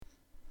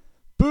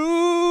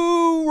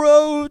Boo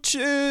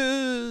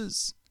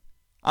roaches!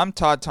 I'm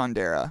Todd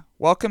Tondera.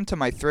 Welcome to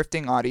my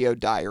thrifting audio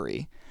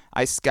diary.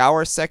 I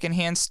scour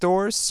secondhand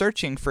stores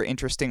searching for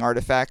interesting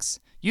artifacts,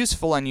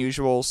 useful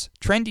unusuals,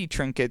 trendy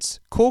trinkets,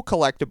 cool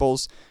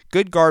collectibles,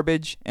 good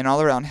garbage, and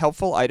all around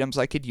helpful items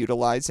I could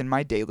utilize in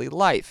my daily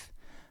life.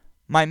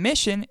 My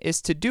mission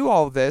is to do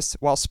all this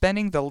while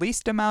spending the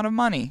least amount of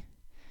money.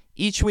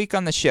 Each week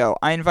on the show,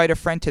 I invite a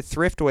friend to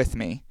thrift with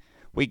me.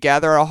 We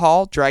gather a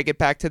haul, drag it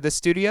back to the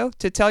studio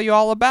to tell you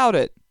all about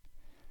it.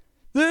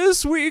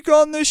 This week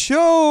on the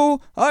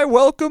show, I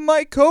welcome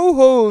my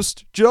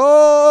co-host,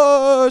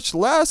 Josh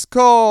Last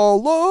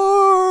Call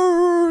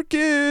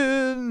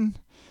Larkin.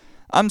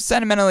 I'm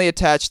sentimentally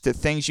attached to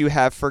things you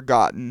have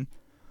forgotten.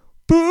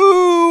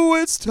 Boo,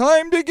 it's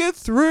time to get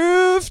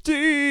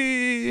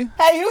thrifty.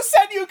 Hey, who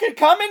said you could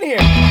come in here?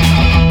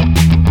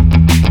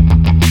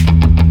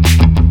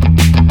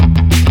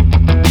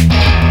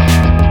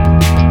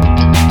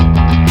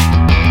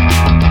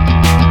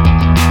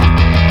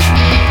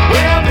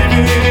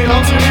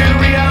 Alternate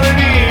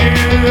reality,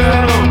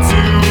 I don't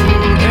do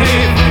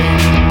anything.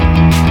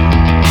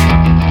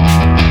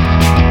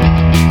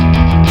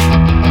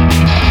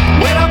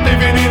 When I'm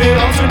living in an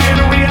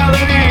alternate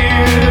reality,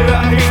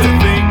 I hate to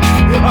think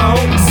I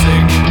only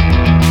sing.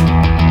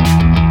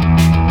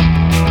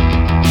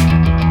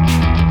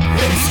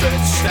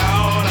 Stretched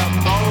out, I'm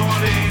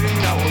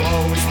mourning, I will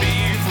always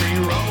be free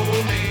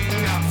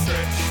roaming. I'm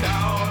stretched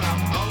out,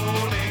 I'm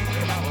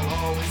mourning, I will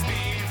always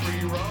be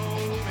free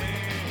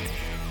roaming.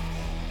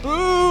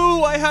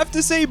 Boo, I have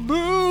to say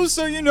boo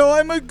so you know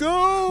I'm a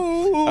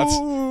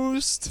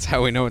ghost. That's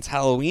how we know it's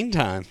Halloween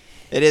time.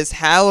 It is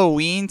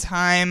Halloween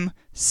time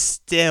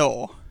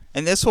still.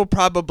 And this will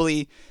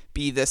probably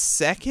be the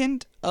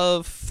second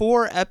of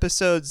 4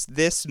 episodes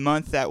this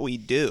month that we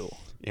do.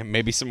 Yeah,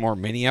 maybe some more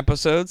mini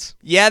episodes.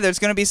 Yeah, there's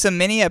going to be some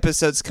mini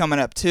episodes coming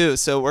up too.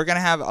 So we're going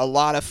to have a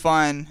lot of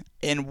fun.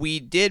 And we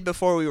did,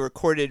 before we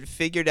recorded,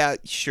 figured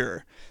out,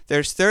 sure,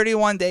 there's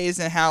 31 days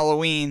in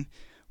Halloween,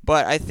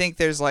 but I think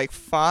there's like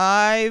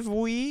 5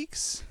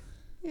 weeks.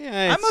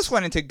 Yeah, I almost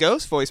went into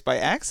ghost voice by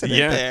accident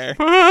there.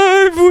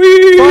 5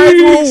 weeks.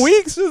 5 more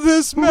weeks of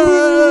this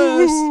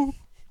mess.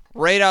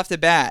 Right off the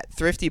bat,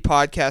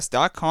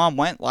 thriftypodcast.com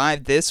went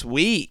live this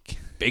week.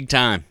 Big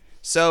time.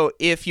 So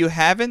if you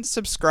haven't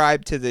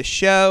subscribed to the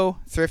show,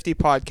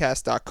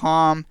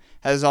 thriftypodcast.com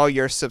has all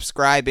your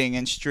subscribing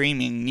and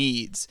streaming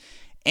needs.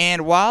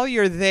 And while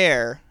you're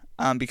there,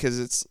 because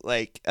it's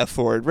like a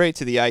forward right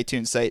to the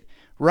iTunes site,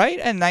 write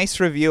a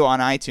nice review on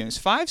iTunes.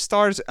 5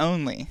 stars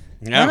only.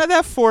 Yeah. None of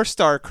that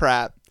 4-star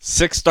crap.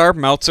 6-star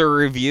Meltzer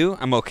review.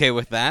 I'm okay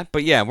with that.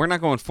 But yeah, we're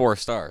not going 4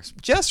 stars.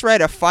 Just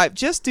write a 5.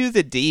 Just do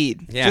the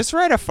deed. Yeah. Just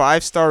write a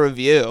 5-star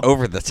review.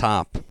 Over the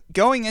top.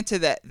 Going into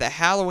the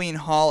Halloween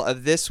haul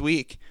of this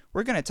week,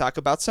 we're going to talk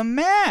about some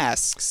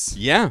masks.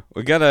 Yeah,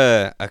 we got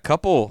a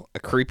couple, a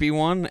creepy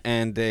one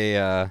and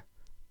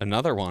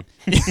another one.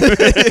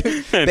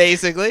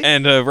 Basically.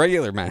 And a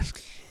regular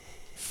mask.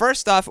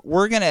 First off,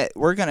 we're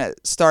gonna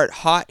start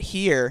hot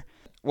here.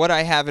 What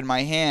I have in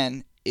my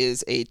hand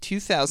is a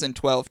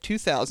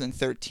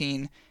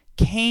 2012-2013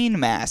 Kane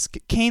mask.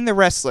 Kane the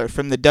wrestler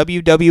from the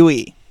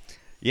WWE.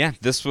 Yeah,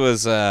 this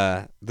is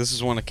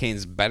one of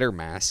Kane's better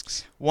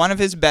masks. One of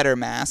his better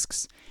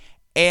masks.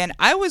 And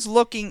I was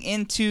looking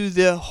into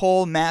the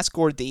whole mask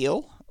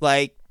ordeal.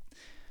 Like,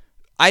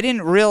 I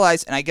didn't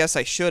realize, and I guess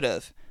I should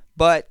have,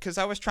 but because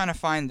I was trying to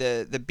find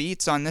the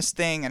beats on this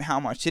thing and how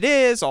much it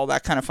is, all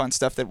that kind of fun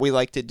stuff that we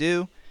like to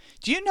do.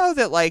 Do you know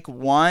that like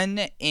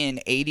 1 in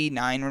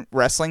 89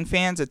 wrestling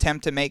fans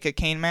attempt to make a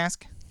Kane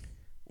mask?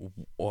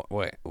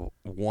 Wait,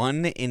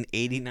 1 in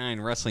 89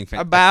 wrestling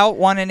fans? About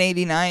 1 in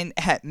 89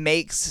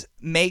 makes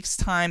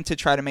time to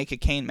try to make a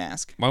Kane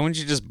mask. Why wouldn't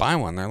you just buy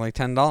one? They're like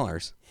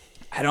 $10.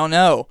 I don't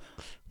know.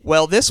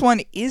 Well, this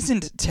one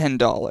isn't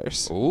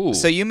 $10. Ooh.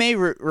 So you may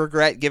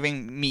regret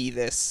giving me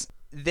this.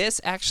 This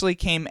actually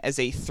came as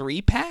a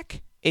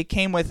 3-pack. It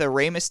came with a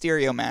Rey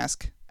Mysterio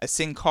mask, a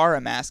Sin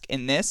Cara mask,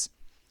 and this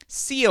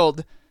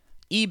sealed.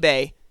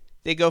 eBay,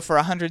 they go for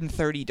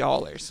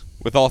 $130.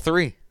 With all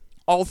 3?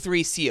 All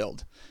 3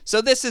 sealed.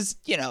 So this is,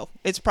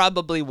 it's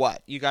probably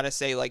what? You got to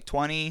say like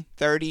 20,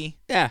 30?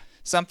 Yeah.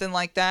 Something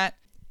like that.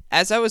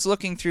 As I was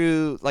looking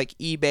through like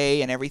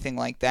eBay and everything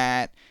like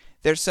that,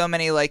 there's so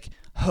many like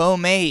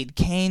homemade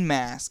Kane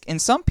mask.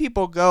 And some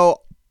people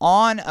go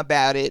on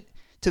about it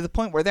to the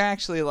point where they're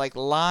actually like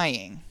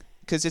lying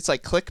because it's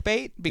like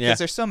clickbait because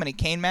there's so many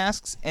Kane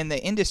masks and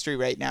the industry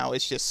right now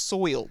is just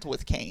soiled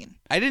with Kane.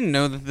 I didn't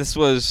know that this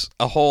was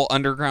a whole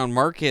underground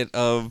market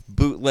of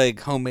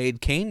bootleg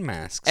homemade Kane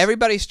masks.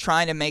 Everybody's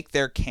trying to make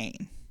their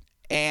Kane.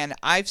 And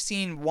I've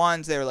seen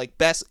ones that are like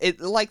best,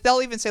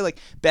 they'll even say like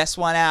best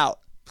one out.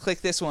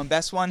 Click this one,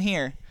 best one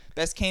here.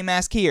 Best Kane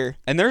mask here.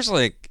 And there's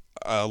like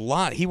a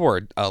lot. He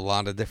wore a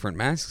lot of different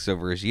masks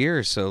over his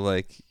years, so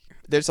like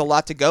there's a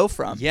lot to go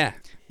from. Yeah.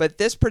 But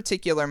this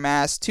particular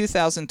mask,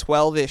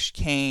 2012-ish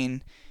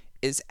Kane,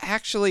 is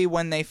actually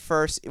when they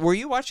first... Were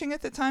you watching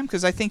at the time?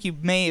 Because I think you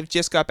may have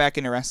just got back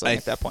into wrestling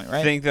at that point, right?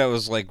 I think that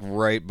was like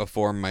right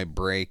before my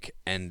break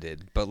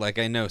ended. But like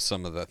I know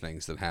some of the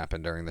things that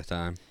happened during the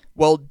time.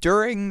 Well,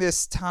 during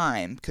this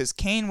time, because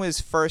Kane was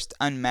first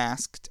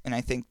unmasked in, I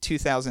think,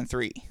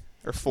 2003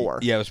 or 4.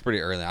 Yeah, it was pretty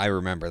early. I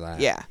remember that.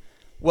 Yeah.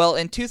 Well,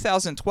 in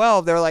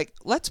 2012, they're like,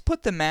 let's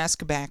put the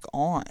mask back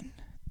on.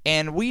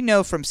 And we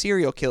know from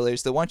serial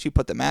killers that once you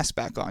put the mask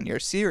back on, you're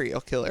a serial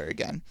killer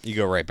again. You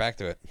go right back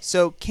to it.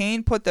 So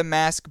Kane put the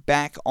mask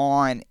back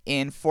on,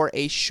 and for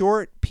a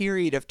short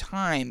period of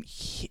time,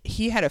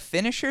 he had a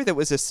finisher that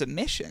was a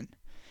submission.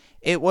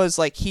 It was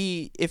like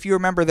if you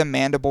remember the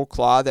mandible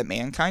claw that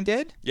Mankind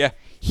did, Yeah.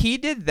 he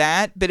did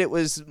that, but it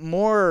was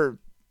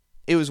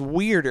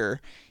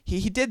weirder.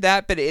 He did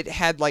that, but it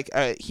had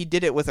he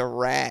did it with a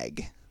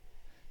rag.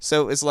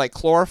 So it was like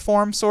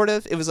chloroform, sort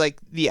of. It was like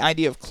the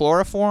idea of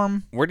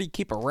chloroform. Where do you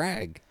keep a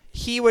rag?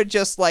 He would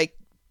just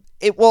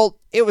it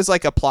was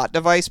like a plot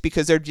device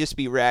because there'd just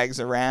be rags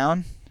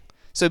around.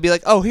 So it'd be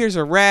like, oh, here's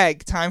a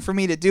rag. Time for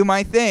me to do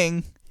my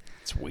thing.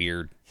 It's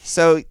weird.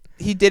 So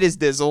he did his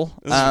dizzle.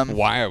 This is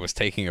why I was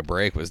taking a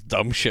break, was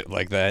dumb shit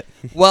like that.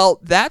 Well,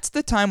 that's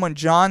the time when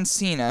John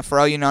Cena, for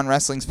all you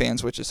non-wrestling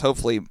fans, which is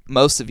hopefully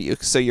most of you,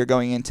 so you're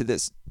going into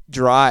this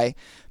dry,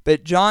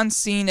 but John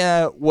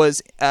Cena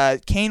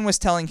Kane was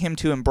telling him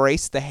to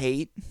embrace the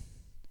hate.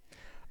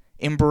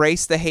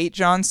 Embrace the hate,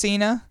 John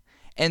Cena.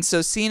 And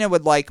so Cena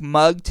would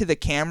mug to the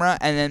camera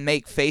and then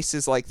make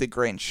faces like the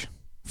Grinch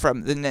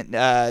from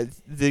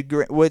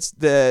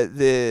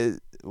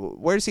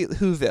where's he?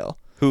 Whoville.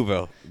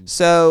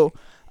 So,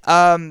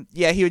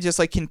 he would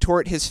just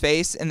contort his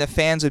face, and the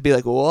fans would be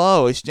like,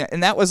 "Whoa!"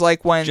 And that was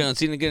when John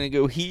Cena gonna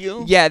go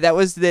heel. Yeah, that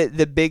was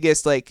the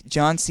biggest.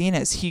 John Cena,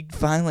 is he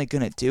finally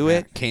gonna do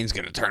it? Kane's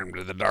gonna turn him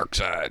to the dark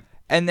side.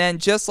 And then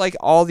just like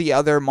all the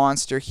other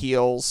monster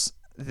heels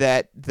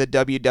that the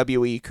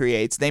WWE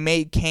creates, they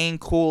made Kane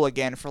cool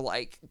again for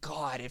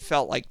it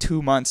felt like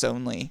 2 months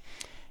only,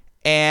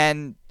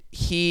 and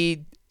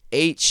he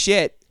ate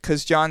shit.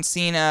 Because John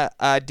Cena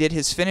did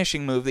his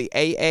finishing move, the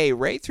AA,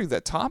 right through the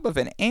top of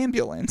an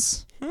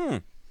ambulance.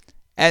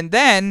 And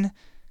then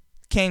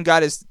Kane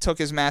took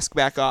his mask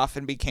back off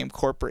and became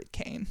corporate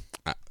Kane.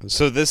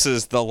 So this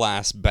is the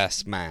last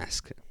best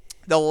mask.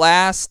 The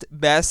last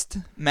best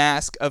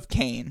mask of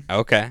Kane.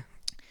 Okay.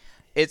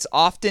 It's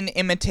often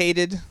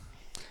imitated.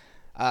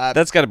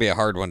 That's got to be a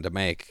hard one to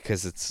make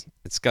because it's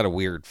got a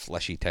weird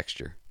fleshy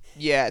texture.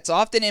 Yeah, it's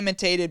often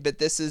imitated, but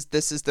this is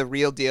the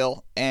real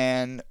deal,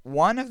 and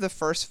one of the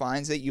first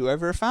finds that you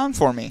ever found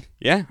for me.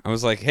 Yeah, I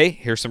was like, hey,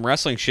 here's some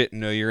wrestling shit,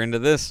 and know you're into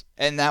this.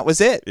 And that was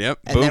it. Yep,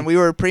 And boom. then we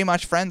were pretty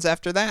much friends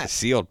after that.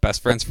 Sealed,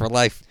 best friends for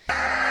life.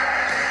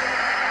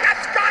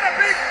 That's gotta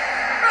be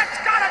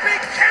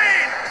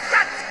Kane!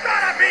 That's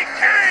gotta be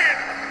Kane!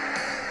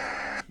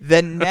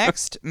 The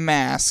next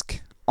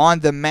mask on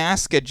the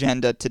mask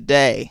agenda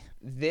today,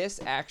 this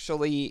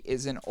actually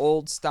is an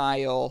old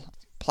style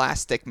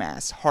plastic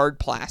mask, hard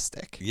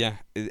plastic. Yeah,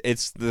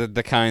 it's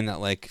the kind that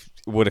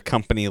would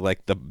accompany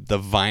the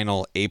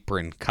vinyl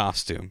apron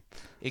costume.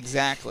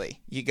 Exactly.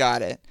 You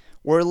got it.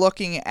 We're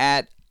looking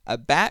at a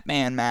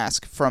Batman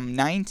mask from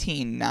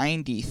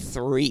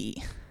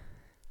 1993.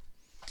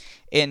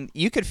 And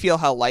you could feel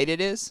how light it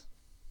is.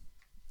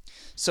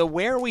 So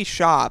where we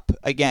shop,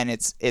 again,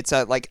 it's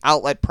at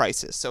outlet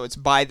prices, so it's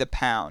by the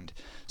pound.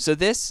 So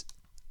this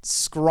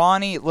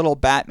scrawny little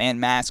Batman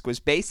mask was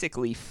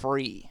basically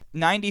free.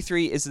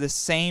 93 is the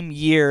same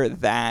year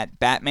that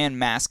Batman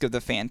Mask of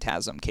the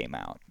Phantasm came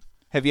out.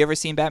 Have you ever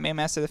seen Batman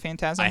Mask of the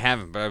Phantasm? I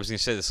haven't, but I was going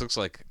to say this looks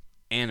like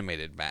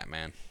animated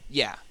Batman.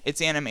 Yeah, it's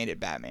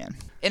animated Batman.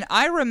 And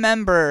I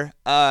remember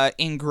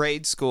in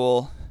grade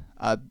school,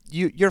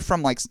 you're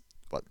from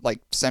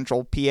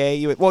Central PA.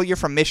 You're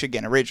from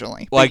Michigan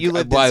originally. But you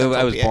lived in Central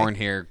I was PA. born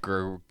here,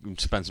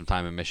 spent some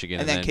time in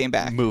Michigan, And then came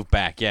back. Moved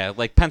back, yeah,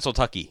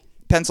 Pennsyltucky.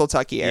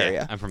 Pennsyltucky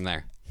area. Yeah, I'm from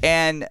there.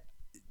 And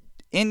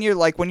in your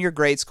when you're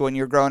grade school and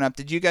you're growing up,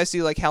 did you guys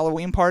do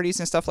Halloween parties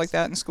and stuff like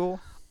that in school?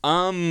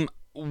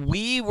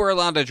 We were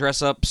allowed to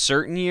dress up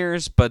certain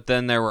years, but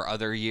then there were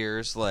other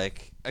years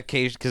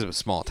occasion because it was a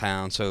small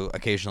town, so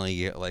occasionally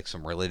you get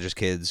some religious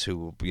kids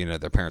who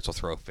their parents will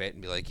throw a fit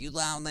and be like, "You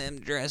allow them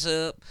to dress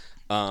up."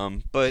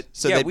 But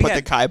So yeah, they put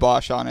the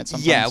kibosh on it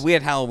sometimes. Yeah, we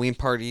had Halloween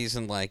parties,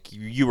 and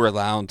you were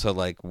allowed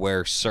to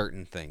wear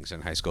certain things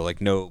in high school,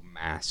 no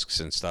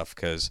masks and stuff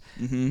because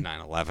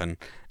 9/11.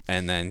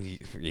 And then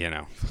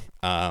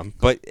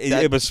but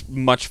it was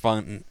much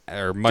fun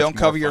or much. Don't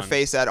cover more your fun.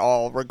 face at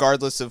all,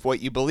 regardless of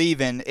what you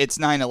believe in. It's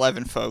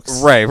 9/11,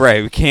 folks. Right.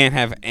 We can't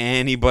have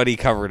anybody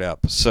covered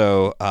up.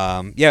 So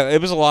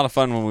it was a lot of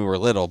fun when we were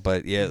little,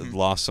 but it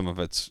lost some of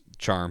its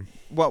charm.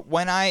 Well,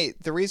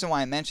 the reason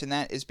why I mentioned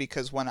that is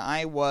because when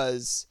I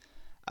was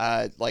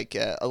a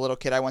little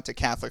kid, I went to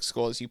Catholic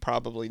school, as you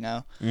probably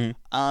know.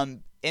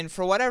 and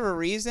for whatever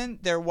reason,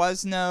 there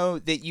was no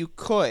that you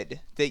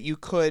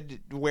could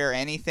wear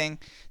anything.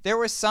 There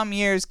were some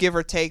years, give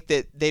or take,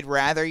 that they'd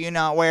rather you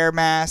not wear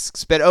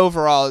masks, but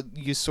overall,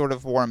 you sort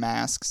of wore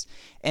masks.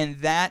 And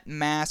that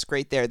mask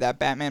right there, that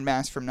Batman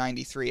mask from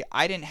 '93,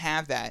 I didn't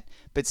have that,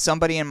 but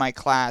somebody in my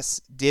class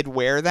did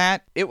wear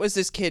that. It was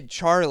this kid,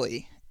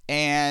 Charlie,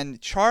 and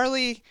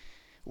Charlie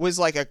was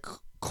like a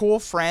cool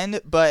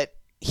friend, but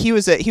he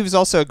was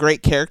also a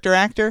great character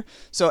actor.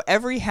 So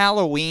every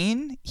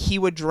Halloween, he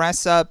would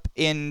dress up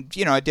in,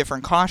 a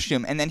different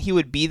costume, and then he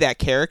would be that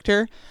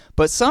character.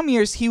 But some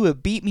years he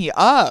would beat me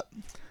up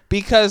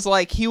because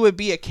like he would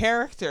be a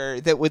character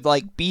that would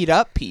like beat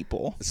up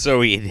people. So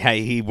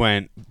he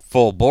went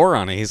full bore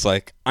on it. He's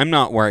like, I'm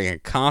not wearing a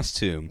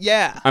costume.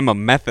 Yeah. I'm a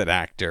method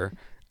actor,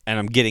 and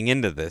I'm getting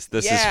into this.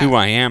 This is Yeah. who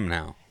I am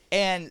now.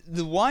 And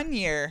the one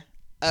year,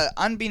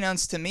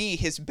 unbeknownst to me,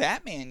 his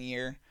Batman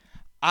year,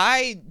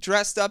 I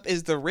dressed up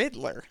as the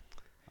Riddler.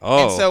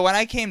 Oh. And so when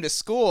I came to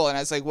school and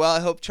I was like, well, I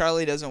hope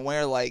Charlie doesn't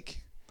wear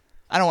like,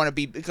 I don't want to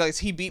be, because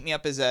he beat me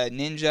up as a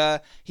ninja.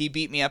 He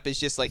beat me up as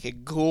just like a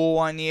ghoul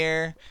one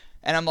year.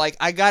 And I'm like,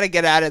 I got to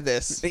get out of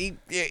this.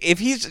 If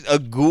he's a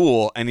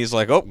ghoul and he's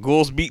like, oh,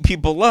 ghouls beat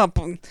people up,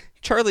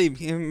 Charlie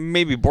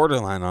may be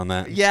borderline on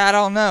that. Yeah, I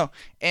don't know.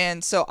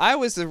 And so I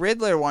was the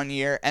Riddler one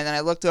year, and then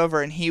I looked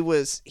over and he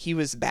was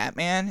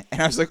Batman,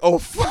 and I was like, oh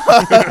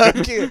fuck.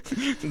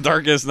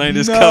 Darkest night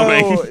is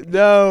coming.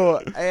 No.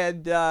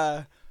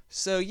 And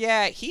so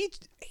yeah, he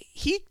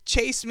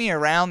chased me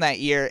around that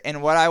year,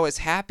 and what I was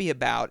happy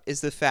about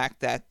is the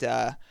fact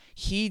that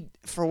he,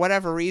 for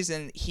whatever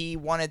reason, he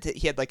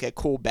had like a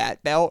cool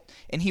bat belt,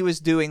 and he was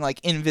doing like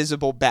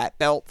invisible bat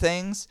belt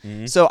things.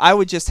 Mm-hmm. So I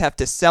would just have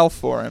to sell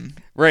for him.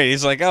 Right.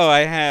 He's like, oh, I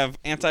have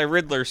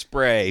anti-Riddler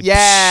spray.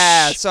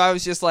 Yeah. So I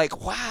was just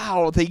like,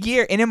 wow, the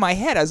year. And in my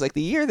head, I was like,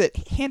 the year that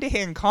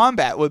hand-to-hand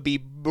combat would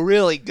be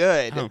really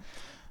good. Oh.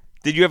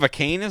 Did you have a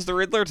cane as the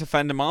Riddler to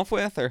fend him off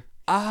with, or?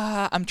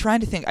 I'm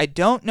trying to think. I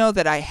don't know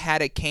that I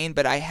had a cane,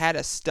 but I had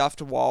a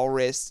stuffed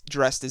walrus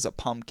dressed as a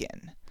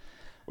pumpkin.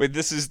 Wait,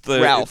 this is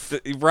the Ralph,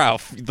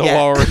 the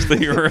walrus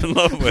that you were in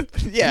love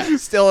with. Yeah,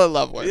 still in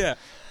love with. Yeah.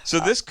 So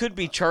this could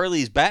be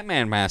Charlie's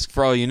Batman mask,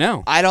 for all you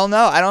know. I don't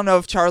know. I don't know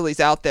if Charlie's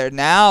out there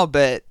now,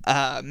 but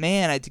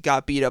man, I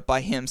got beat up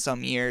by him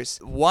some years.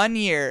 One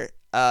year,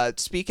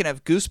 speaking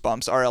of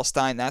Goosebumps, R.L.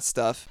 Stine, that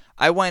stuff,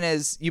 I went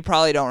as, you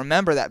probably don't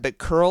remember that, but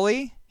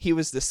Curly, he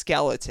was the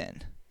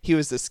skeleton.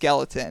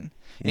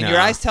 And your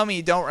eyes tell me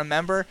you don't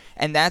remember,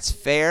 and that's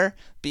fair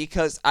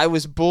because I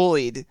was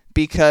bullied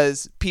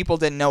because people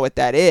didn't know what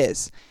that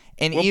is.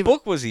 And what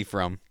book was he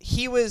from?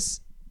 He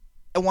was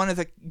one of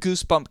the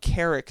Goosebump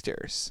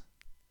characters.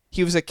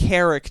 He was a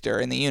character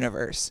in the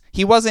universe.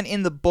 He wasn't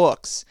in the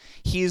books.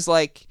 He's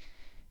like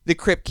the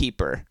Crypt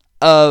Keeper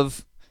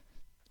of...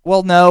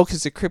 Well, no,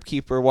 because the Crypt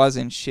Keeper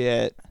wasn't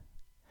shit.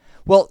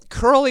 Well,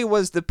 Curly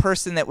was the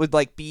person that would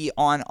like be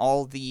on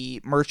all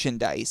the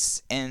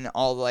merchandise and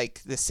all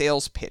like the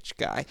sales pitch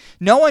guy.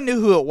 No one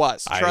knew who it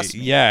was. Trust me.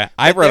 Yeah,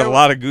 I read a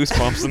lot of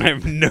Goosebumps and I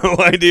have no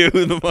idea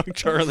who the fuck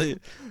Charlie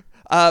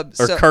or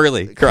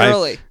Curly.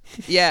 Curly.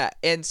 Yeah,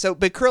 and so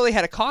but Curly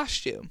had a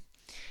costume.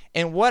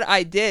 And what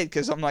I did,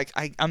 because I'm like,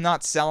 I'm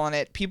not selling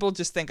it. People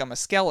just think I'm a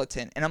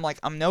skeleton. And I'm like,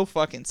 I'm no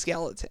fucking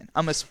skeleton.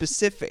 I'm a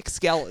specific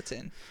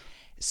skeleton.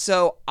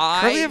 So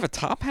Curly have a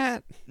top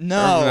hat?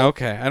 No.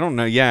 Okay, I don't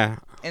know. Yeah.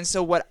 And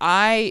so what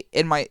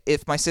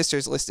if my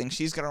sister's listening,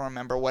 she's gonna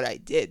remember what I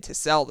did to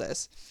sell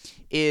this.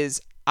 Is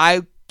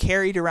I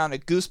carried around a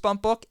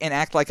Goosebump book and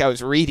act like I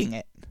was reading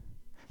it,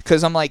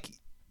 because I'm like,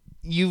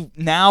 you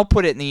now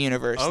put it in the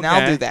universe. Okay.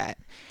 Now do that.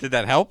 Did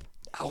that help?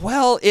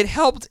 Well, it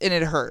helped and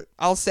it hurt.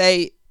 I'll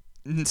say.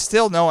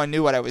 Still, no one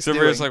knew what I was doing. So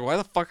everybody's like, why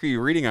the fuck are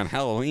you reading on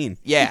Halloween?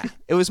 Yeah,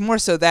 it was more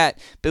so that.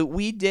 But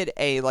we did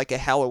a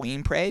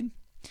Halloween parade.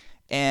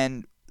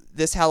 And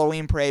this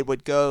Halloween parade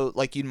would go,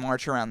 like, you'd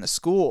march around the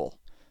school.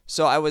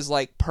 So I was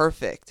like,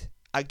 perfect.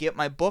 I get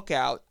my book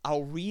out.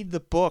 I'll read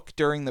the book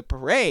during the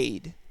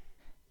parade.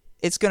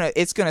 It's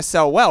gonna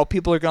sell well.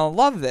 People are gonna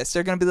love this.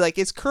 They're gonna be like,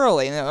 it's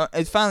Curly. And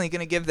it's finally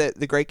gonna give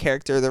the great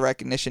character the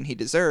recognition he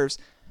deserves.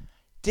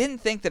 Didn't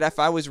think that if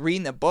I was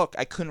reading the book,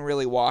 I couldn't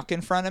really walk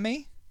in front of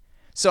me.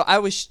 So I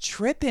was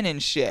tripping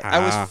and shit. I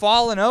was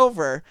falling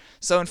over.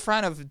 So in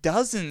front of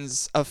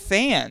dozens of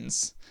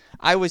fans,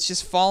 I was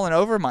just falling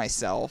over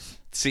myself.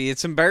 See,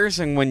 it's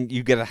embarrassing when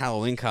you get a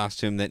Halloween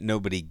costume that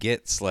nobody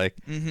gets. Like,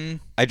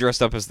 I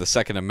dressed up as the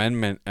Second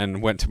Amendment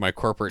and went to my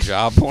corporate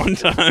job one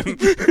time.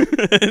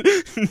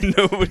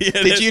 Nobody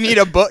had Did you need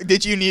a book?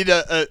 Did you need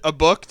a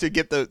book to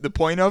get the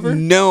point over?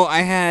 No, I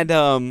had.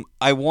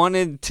 I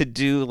wanted to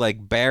do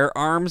like bear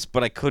arms,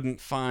 but I couldn't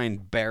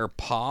find bear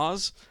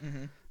paws.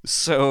 Mm-hmm.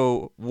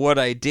 So what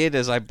I did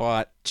is I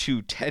bought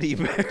 2 teddy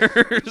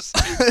bears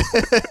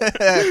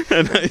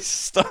and I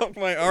stuck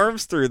my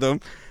arms through them,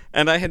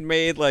 and I had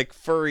made like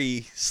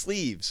furry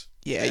sleeves.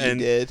 Yeah, you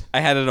did. I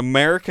had an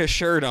America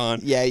shirt on.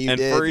 Yeah, you and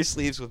did. And furry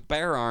sleeves with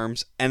bear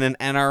arms and an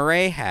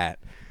NRA hat.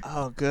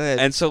 Oh, good.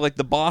 And so, like,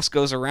 the boss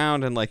goes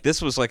around and, like,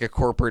 this was, like, a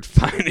corporate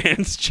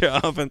finance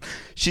job. And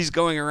she's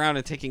going around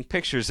and taking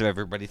pictures of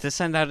everybody to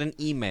send out an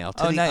email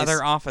to the nice.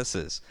 other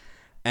offices.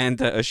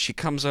 And she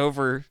comes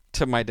over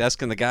to my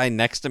desk, and the guy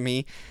next to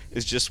me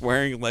is just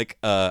wearing, like,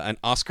 an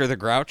Oscar the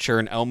Grouch or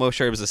an Elmo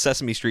shirt. It was a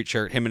Sesame Street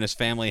shirt. Him and his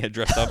family had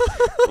dressed up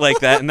like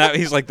that. And now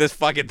he's like, this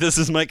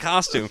is my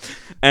costume.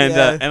 And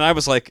and I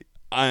was like,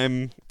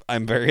 I'm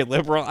very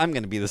liberal. I'm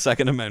going to be the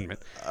Second Amendment.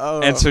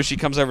 Oh. And so she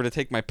comes over to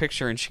take my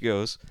picture, and she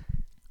goes,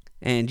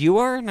 "And you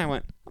are?" And I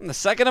went, "I'm the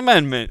Second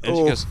Amendment." And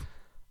she goes,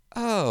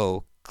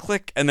 "Oh."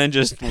 Click, and then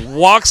just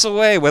walks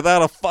away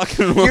without a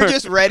fucking word. You're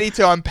just ready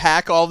to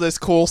unpack all this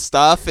cool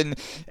stuff and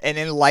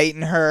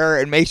enlighten her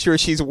and make sure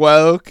she's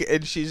woke,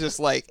 and she's just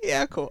like,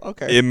 yeah, cool,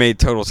 okay. It made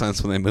total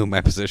sense when they moved my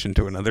position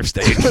to another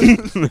state.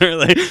 They're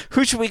like,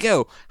 who should we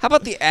go? How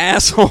about the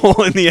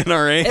asshole in the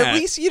NRA hat? At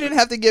least you didn't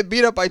have to get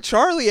beat up by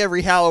Charlie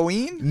every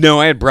Halloween. No,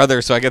 I had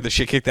brothers, so I got the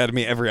shit kicked out of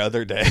me every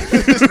other day.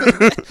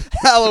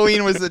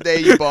 Halloween was the day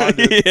you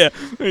bonded. Yeah,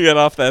 we got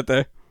off that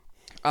day.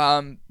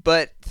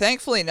 But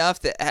thankfully enough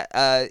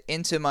that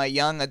into my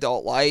young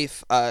adult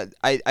life, I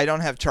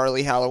don't have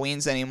Charlie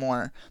Halloweens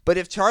anymore. But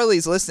if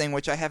Charlie's listening,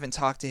 which I haven't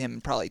talked to him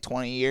in probably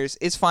 20 years,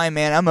 it's fine,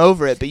 man. I'm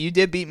over it. But you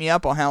did beat me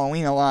up on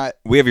Halloween a lot.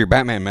 We have your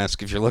Batman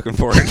mask if you're looking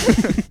for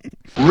it.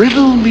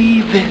 Riddle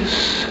me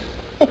this.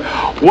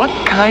 What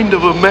kind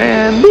of a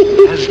man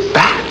has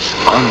bats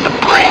on the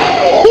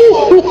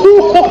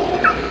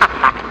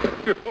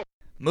brain?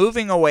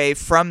 Moving away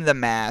from the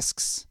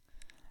masks,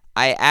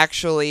 I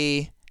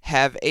actually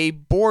have a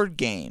board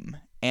game,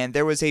 and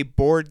there was a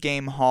board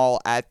game haul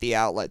at the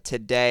outlet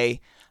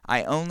today.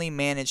 I only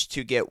managed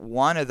to get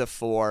one of the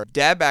 4.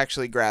 Deb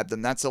actually grabbed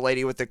them. That's the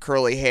lady with the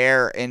curly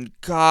hair, and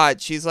God,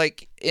 she's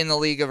like in the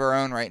league of her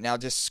own right now,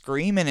 just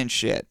screaming and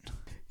shit.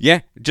 Yeah,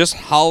 just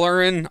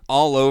hollering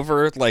all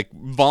over, like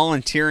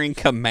volunteering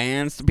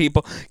commands to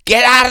people.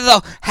 Get out of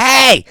the...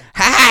 Hey!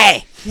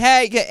 Yeah,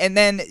 and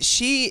then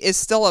she is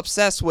still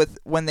obsessed with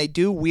when they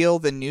do wheel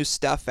the new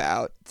stuff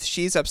out.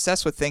 She's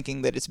obsessed with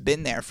thinking that it's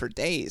been there for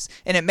days,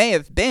 and it may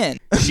have been.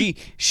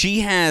 She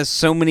has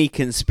so many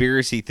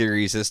conspiracy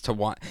theories as to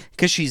why,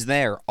 because she's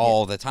there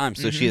all the time,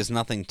 so she has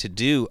nothing to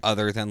do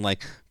other than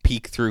like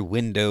peek through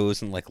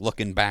windows and like look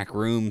in back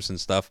rooms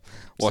and stuff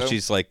while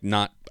she's like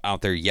not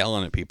out there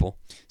yelling at people.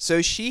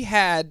 So she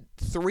had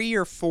 3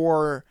 or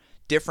 4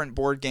 different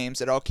board games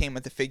that all came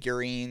with the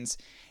figurines.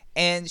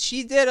 And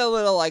she did a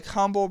little like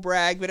humble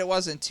brag, but it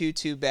wasn't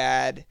too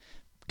bad.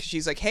 Cause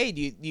she's like, hey,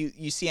 do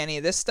you see any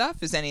of this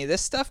stuff? Is any of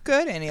this stuff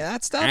good? Any of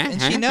that stuff? And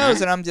she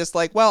knows, and I'm just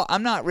like, well,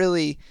 I'm not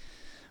really.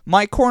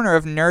 My corner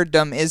of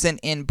nerddom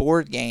isn't in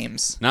board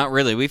games. Not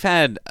really. We've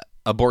had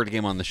a board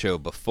game on the show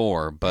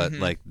before, but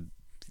like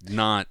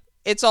not.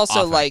 It's also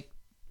often. like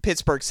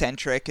Pittsburgh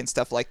centric and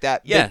stuff like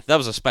that. Yeah, that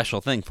was a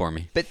special thing for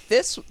me. But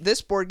this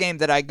board game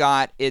that I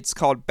got, it's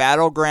called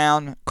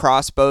Battleground,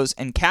 Crossbows,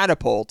 and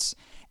Catapults,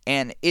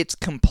 and it's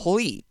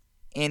complete.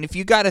 And if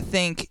you got to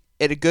think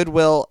at a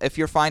Goodwill, if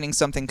you're finding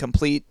something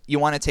complete, you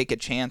want to take a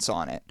chance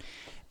on it.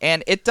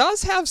 And it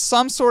does have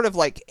some sort of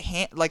like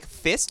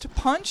fist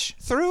punch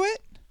through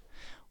it.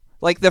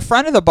 Like the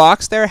front of the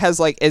box there has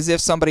like as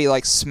if somebody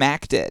like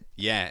smacked it.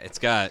 Yeah, it's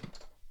got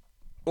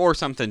or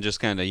something just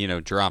kind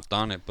of, dropped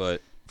on it,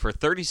 but for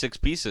 36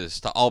 pieces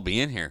to all be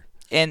in here.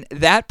 And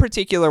that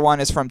particular one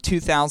is from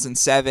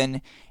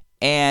 2007,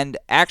 and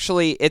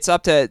actually it's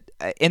up to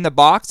in the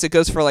box it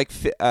goes for like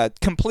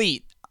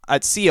complete,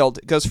 sealed,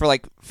 it goes for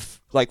like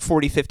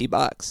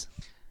 $40-$50.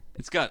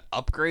 It's got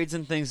upgrades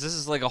and things. This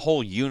is like a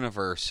whole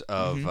universe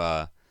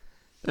of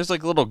there's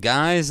like little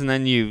guys, and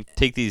then you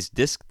take these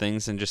disc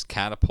things and just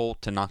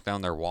catapult to knock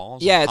down their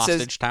walls. Yeah,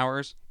 hostage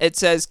towers. It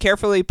says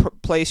carefully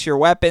place your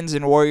weapons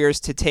and warriors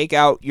to take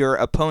out your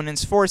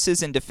opponent's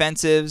forces and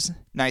defensives.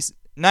 Nice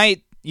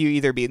knight. You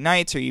either be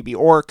knights or you be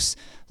orcs.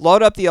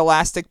 Load up the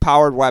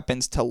elastic-powered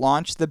weapons to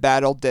launch the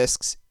battle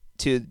discs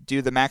to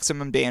do the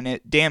maximum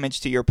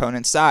damage to your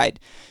opponent's side.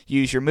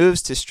 Use your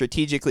moves to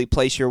strategically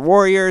place your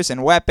warriors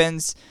and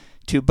weapons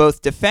to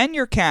both defend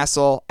your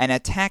castle and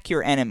attack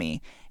your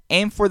enemy.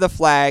 Aim for the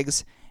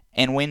flags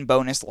and win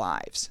bonus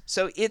lives.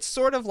 So it's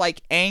sort of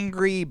like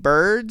Angry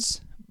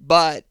Birds,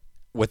 but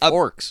with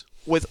orcs.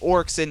 With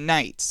orcs and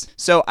knights.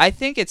 So I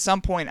think at some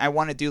point I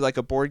want to do like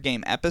a board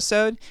game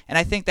episode, and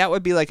I think that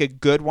would be like a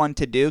good one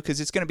to do because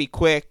it's going to be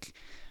quick.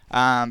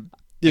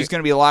 There's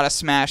going to be a lot of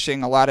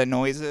smashing, a lot of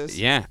noises.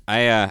 Yeah,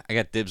 I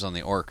got dibs on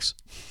the orcs.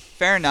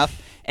 Fair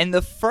enough. And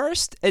the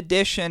first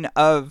edition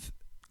of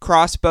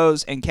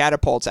Crossbows and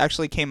Catapults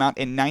actually came out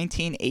in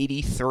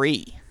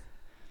 1983.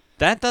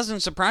 That doesn't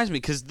surprise me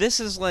because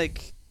this is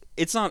like,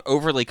 it's not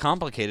overly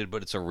complicated,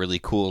 but it's a really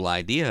cool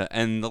idea.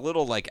 And the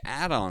little like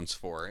add-ons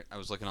for it, I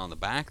was looking on the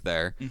back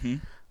there. Mm-hmm.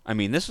 I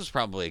mean, this was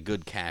probably a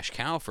good cash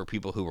cow for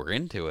people who were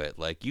into it.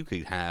 Like, you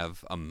could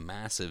have a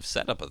massive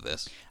setup of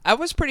this. I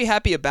was pretty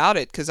happy about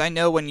it because I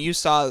know when you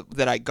saw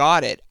that I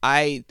got it,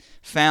 I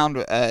found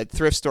a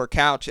thrift store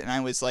couch and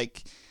I was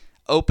like,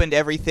 opened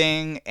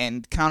everything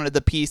and counted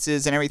the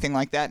pieces and everything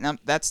like that, and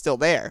that's still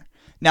there.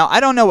 Now,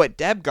 I don't know what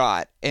Deb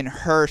got in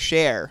her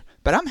share,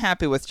 but I'm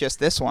happy with just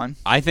this one.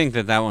 I think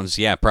that one's,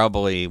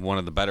 probably one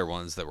of the better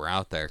ones that were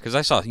out there. Because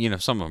I saw,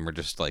 some of them were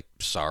just, like,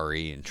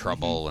 sorry and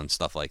trouble and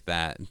stuff like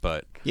that.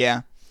 But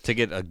Yeah. to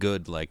get a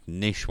good, like,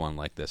 niche one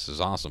like this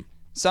is awesome.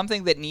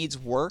 Something that needs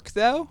work,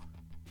 though,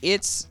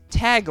 its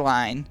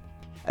tagline,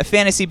 a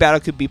fantasy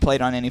battle could be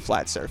played on any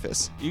flat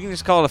surface. You can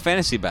just call it a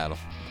fantasy battle.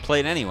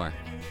 Play it anywhere.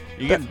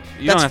 You But don't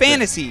that's have to-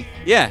 fantasy.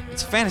 Yeah,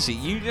 it's fantasy.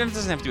 It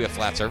doesn't have to be a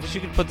flat surface.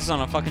 You can put this on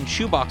a fucking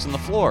shoebox on the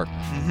floor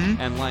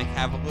and, like,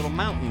 have a little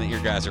mountain that your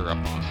guys are up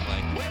on.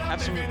 Like,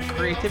 have some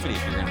creativity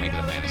if you're going to make it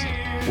a fantasy.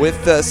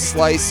 With a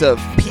slice of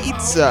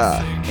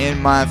pizza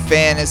in my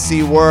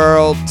fantasy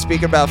world.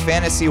 Speaking about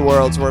fantasy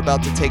worlds, we're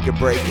about to take a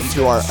break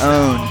into our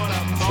own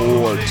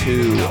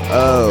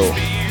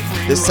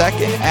 420. The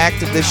second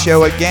act of the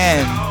show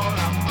again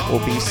will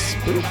be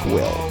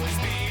Spookville.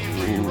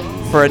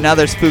 For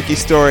another spooky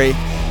story.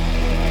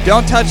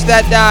 Don't touch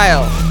that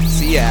dial.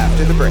 See ya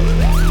after the break.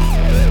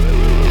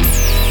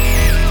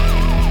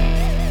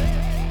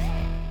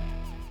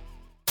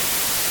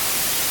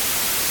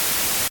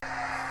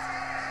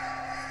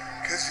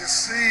 Cause you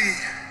see,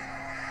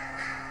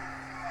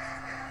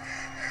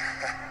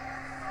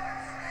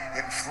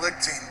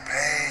 inflicting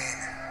pain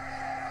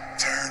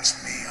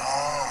turns me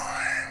on.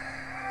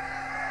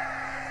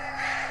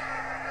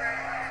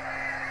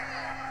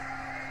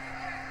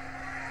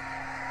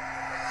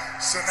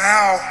 So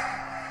now,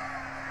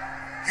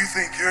 you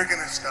think you're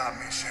gonna stop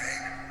me, Shane?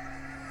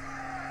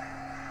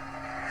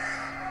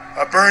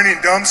 A burning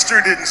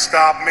dumpster didn't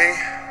stop me.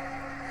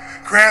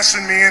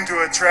 Crashing me into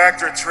a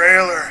tractor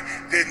trailer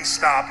didn't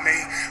stop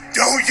me.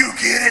 Don't you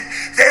get it?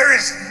 There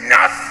is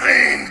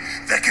nothing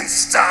that can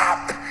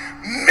stop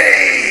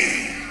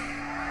me.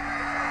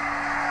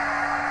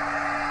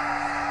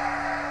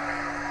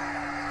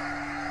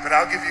 But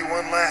I'll give you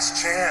one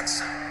last chance.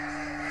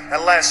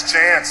 That last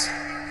chance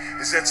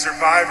is at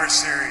Survivor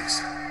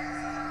Series.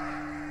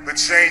 But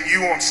Shane,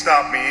 you won't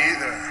stop me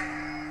either.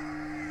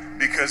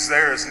 Because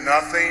there is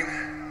nothing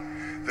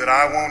that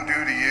I won't do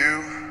to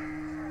you.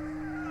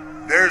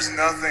 There's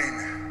nothing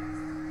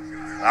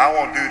I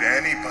won't do to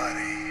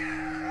anybody.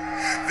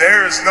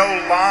 There is no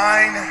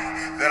line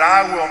that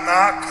I will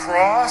not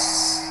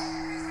cross.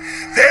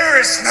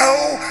 There is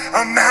no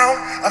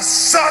amount of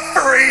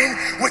suffering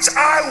which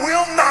I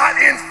will not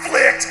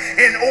inflict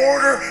in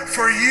order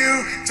for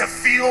you to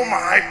feel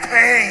my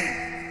pain.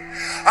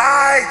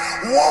 I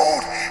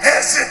won't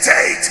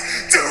hesitate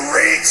to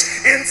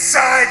reach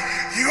inside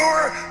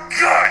your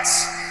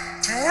guts,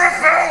 to rip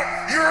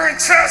out your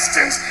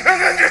intestines, and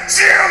then to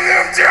jam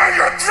them down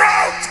your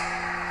throat.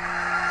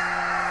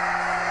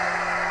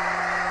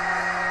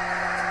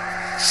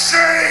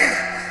 Shane,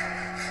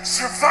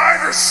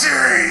 Survivor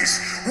Series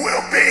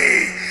will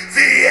be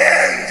the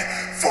end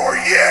for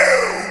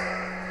you.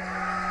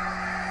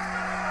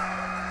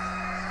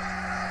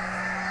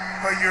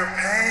 But your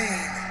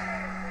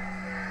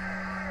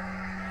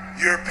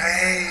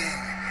pain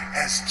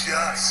has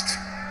just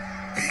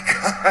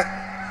begun.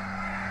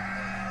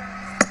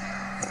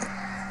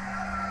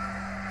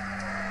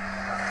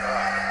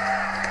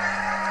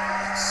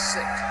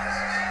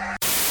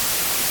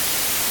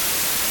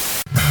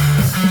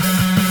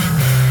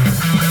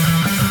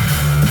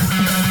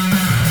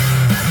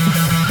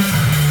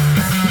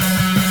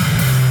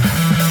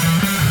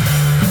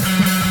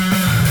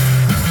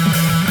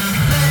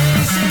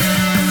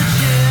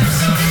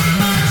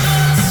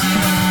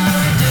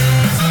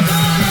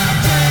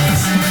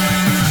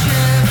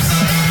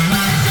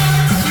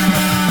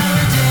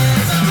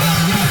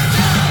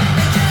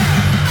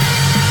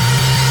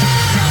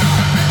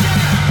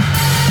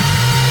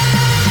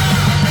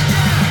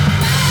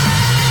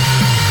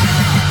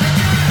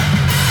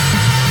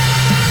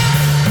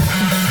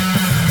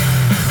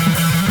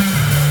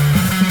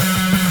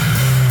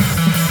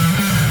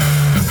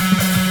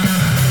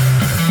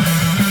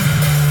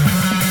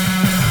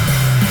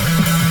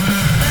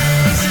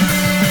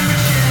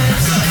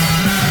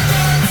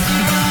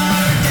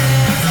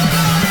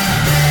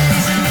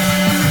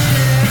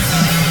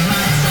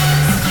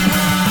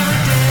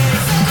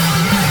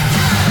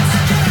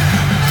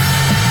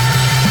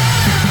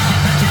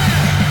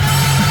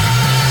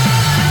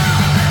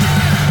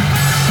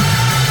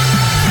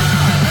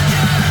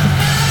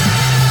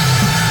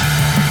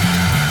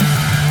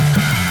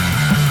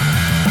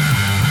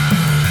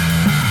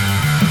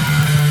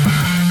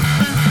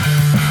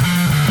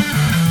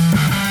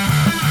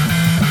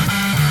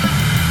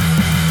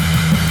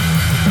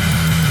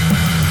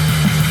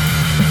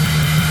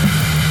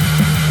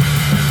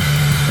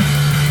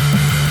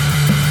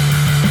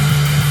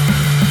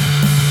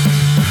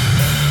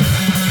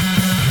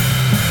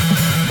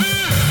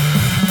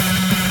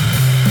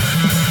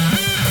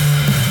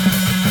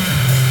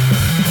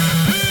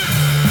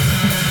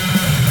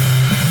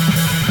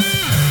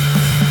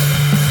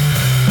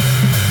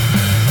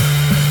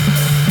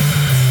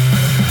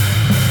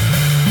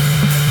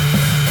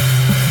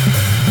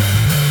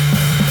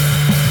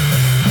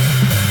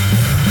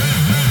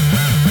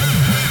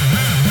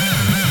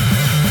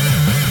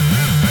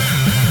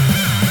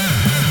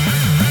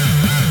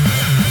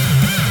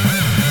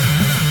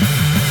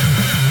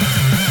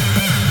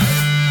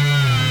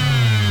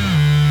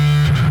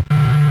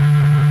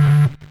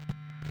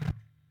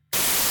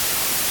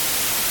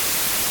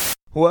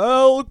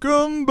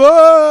 Welcome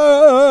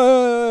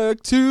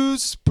back to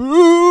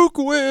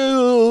Spookwell.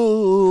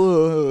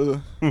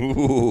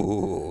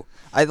 Ooh.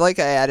 I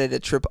added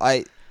a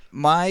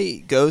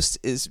my ghost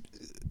is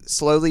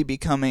slowly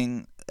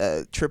becoming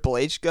a Triple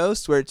H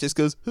ghost where it just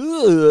goes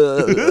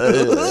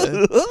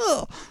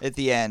at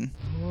the end.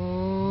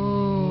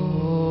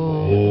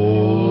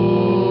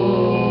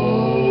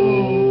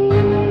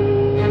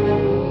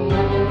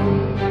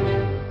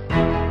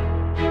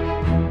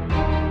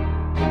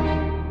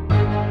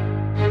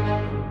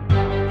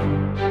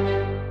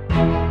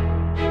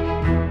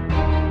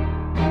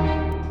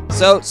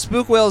 So,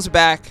 Spookwell is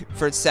back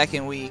for its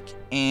second week,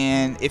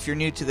 and if you're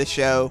new to the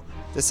show,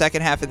 the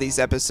second half of these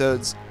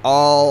episodes,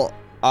 all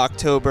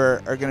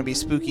October, are going to be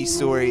spooky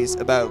stories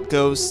about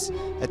ghosts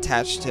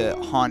attached to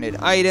haunted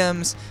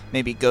items,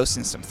 maybe ghosts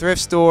in some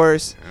thrift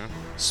stores. Yeah.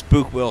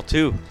 Spookwell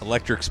 2,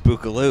 Electric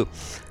Spookaloo.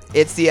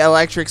 It's the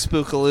Electric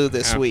Spookaloo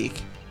this Yeah.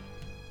 week.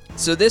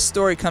 So this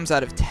story comes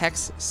out of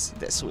Texas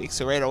this week,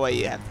 so right away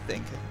you have to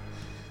think,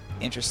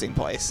 interesting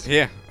place.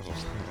 Yeah,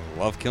 I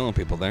love killing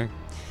people there.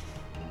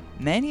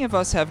 Many of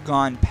us have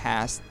gone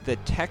past the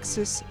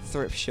Texas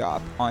thrift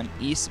shop on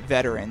East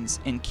Veterans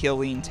in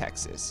Killeen,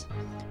 Texas.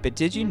 But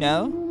did you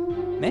know?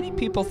 Many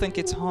people think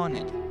it's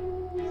haunted.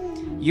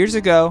 Years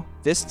ago,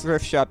 this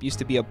thrift shop used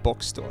to be a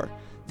bookstore.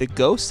 The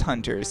ghost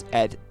hunters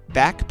at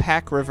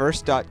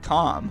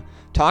backpackreverse.com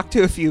talked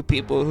to a few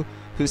people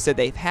who said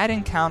they've had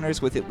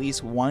encounters with at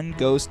least one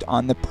ghost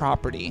on the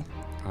property.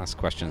 I'll ask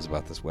questions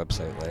about this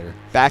website later.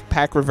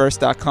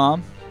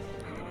 Backpackreverse.com?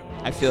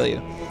 I feel you.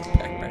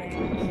 Backpack.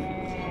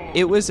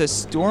 It was a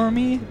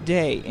stormy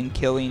day in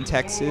Killeen,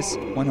 Texas,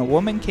 when a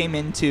woman came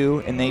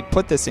into, and they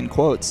put this in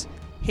quotes,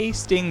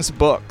 Hastings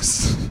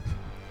Books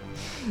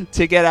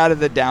to get out of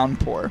the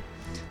downpour.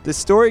 The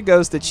story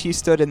goes that she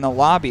stood in the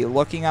lobby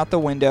looking out the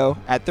window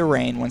at the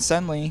rain when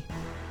suddenly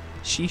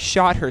she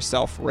shot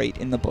herself right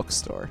in the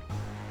bookstore.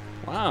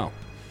 Wow.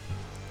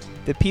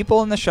 The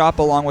people in the shop,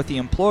 along with the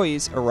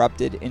employees,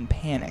 erupted in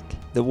panic.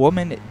 The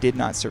woman did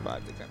not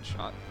survive the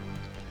gunshot.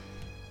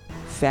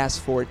 Fast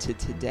forward to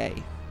today.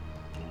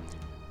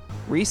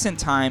 Recent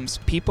times,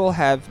 people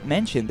have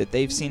mentioned that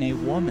they've seen a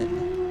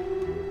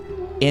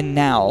woman in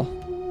now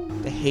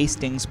the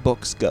Hastings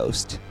Books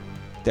ghost,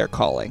 they're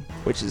calling,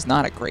 which is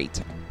not a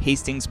great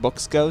Hastings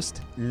Books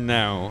ghost.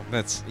 No,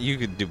 you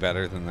could do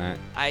better than that.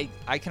 I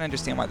can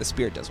understand why the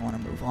spirit doesn't want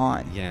to move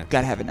on. Yeah.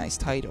 Gotta have a nice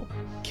title.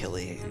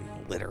 Killian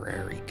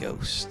Literary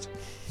Ghost.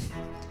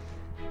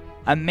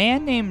 A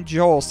man named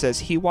Joel says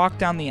he walked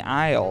down the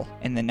aisle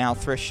in the now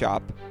thrift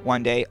shop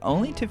one day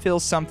only to feel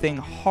something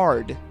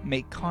hard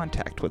make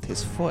contact with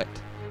his foot.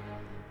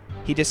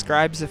 He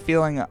describes the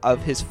feeling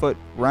of his foot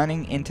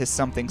running into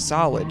something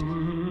solid,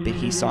 but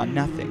he saw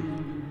nothing.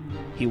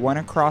 He went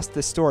across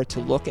the store to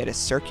look at a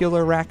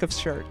circular rack of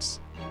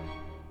shirts.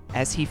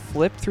 As he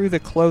flipped through the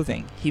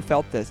clothing, he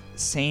felt the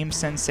same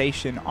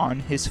sensation on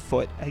his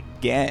foot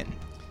again.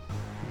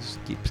 He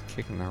just keeps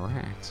kicking the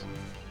racks.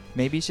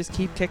 Maybe he's just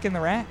keep kicking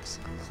the racks.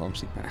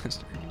 Clumsy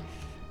bastard.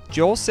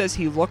 Joel says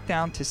he looked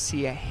down to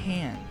see a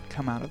hand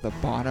come out of the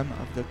bottom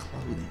of the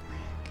clothing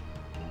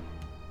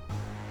rack.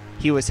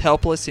 He was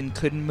helpless and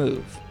couldn't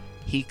move.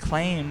 He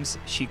claims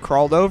she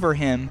crawled over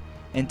him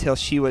until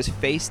she was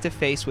face to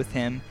face with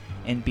him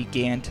and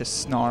began to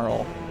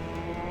snarl.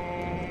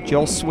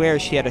 Joel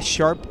swears she had a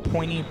sharp,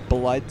 pointy,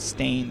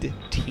 blood-stained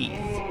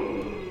teeth.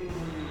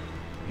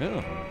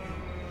 No.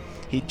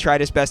 He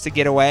tried his best to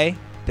get away,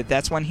 but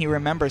that's when he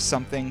remembers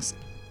someone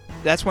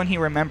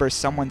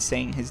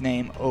saying his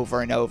name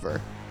over and over.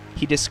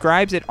 He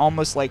describes it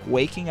almost like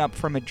waking up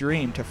from a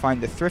dream to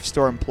find the thrift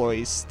store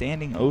employees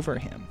standing over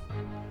him.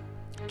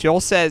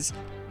 Joel says,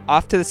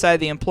 off to the side of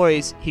the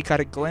employees, he got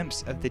a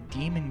glimpse of the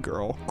demon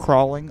girl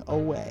crawling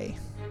away.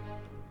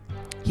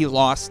 He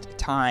lost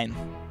time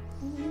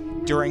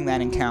during that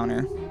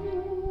encounter.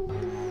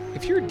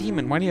 If you're a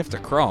demon, why do you have to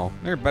crawl?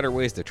 There are better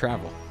ways to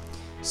travel.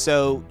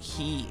 So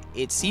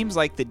it seems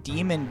like the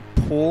demon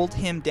pulled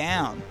him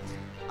down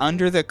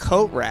under the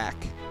coat rack,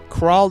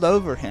 crawled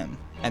over him,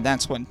 and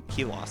that's when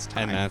he lost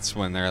time. And that's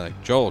when they're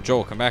like, Joel,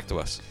 come back to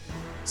us.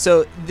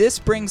 So this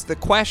brings the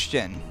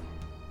question,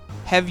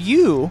 have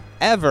you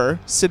ever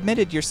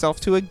submitted yourself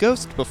to a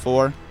ghost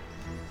before?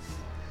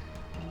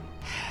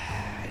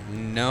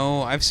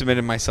 No, I've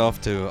submitted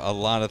myself to a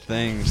lot of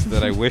things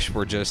that I wish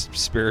were just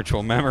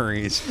spiritual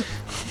memories.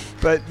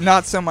 But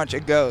not so much a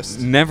ghost.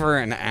 Never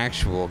an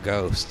actual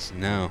ghost,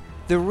 no.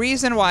 The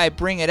reason why I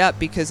bring it up,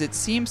 because it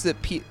seems that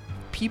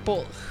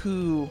people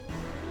who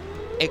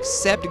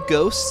accept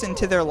ghosts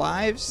into their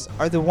lives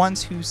are the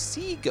ones who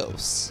see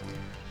ghosts.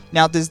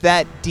 Now, does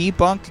that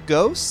debunk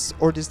ghosts,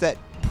 or does that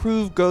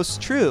prove ghosts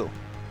true?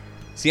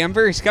 See, I'm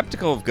very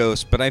skeptical of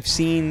ghosts, but I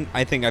think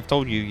I've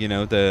told you,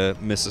 the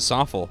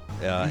Mississauga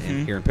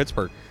here in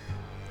Pittsburgh.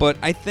 But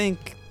I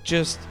think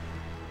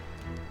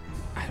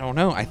I don't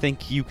know. I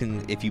think you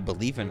can, if you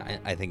believe in,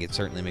 I think it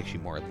certainly makes you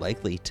more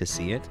likely to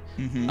see it.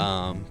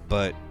 Mm-hmm.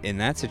 But in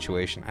that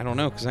situation, I don't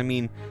know. Because,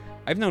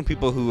 I've known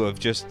people who have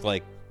just,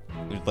 like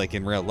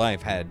in real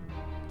life, had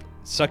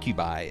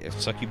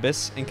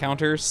succubus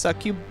encounters.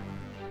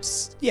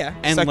 Yeah,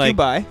 And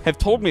succubi. have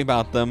told me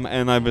about them,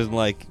 and I've been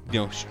like,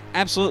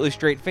 absolutely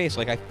straight face,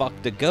 like I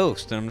fucked a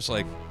ghost, and I'm just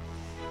like,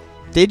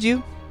 Did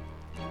you?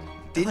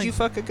 Did Like- you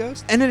fuck a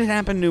ghost? and it had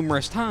happened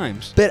numerous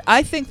times. But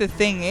I think the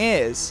thing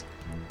is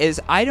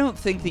I don't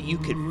think that you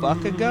could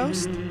fuck a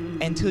ghost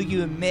until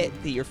you admit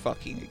that you're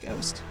fucking a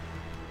ghost.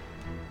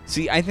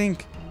 See, I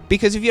think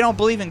Because if you don't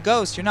believe in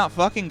ghosts, you're not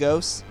fucking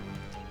ghosts.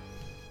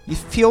 You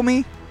feel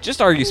me? just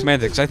argue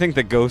semantics. I think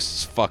the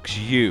ghosts fucks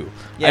you.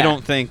 I Yeah.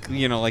 don't think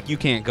like you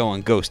can't go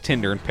on Ghost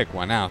Tinder and pick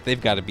one out. They've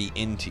got to be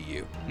into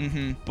you.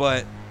 Mm-hmm.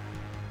 But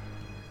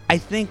I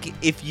think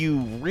if you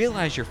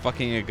realize you're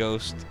fucking a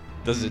ghost,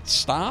 does it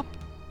stop,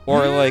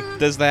 or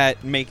does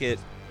that make it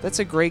That's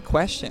a great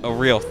question. a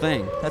real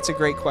thing? That's a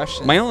great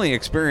question. My only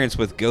experience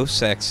with ghost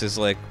sex is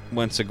like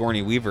when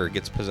Sigourney Weaver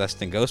gets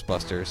possessed in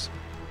Ghostbusters,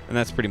 and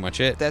that's pretty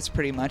much it. That's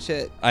pretty much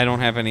it. I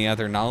don't have any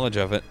other knowledge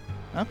of it.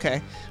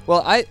 Okay.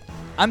 Well,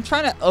 I'm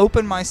trying to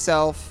open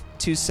myself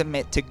to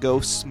submit to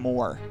ghosts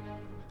more,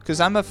 because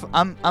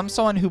I'm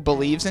someone who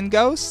believes in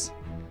ghosts,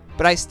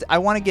 but I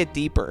want to get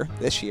deeper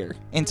this year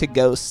into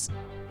ghosts,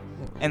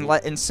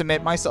 and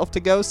submit myself to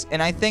ghosts,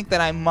 and I think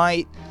that I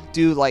might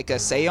do like a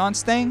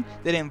seance thing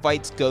that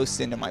invites ghosts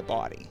into my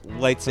body.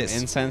 Light some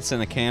incense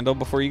and a candle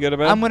before you go to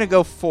bed. I'm gonna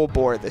go full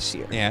bore this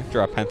year. Yeah,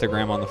 draw a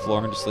pentagram on the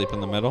floor and just sleep in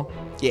the middle.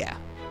 Yeah.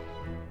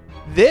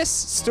 This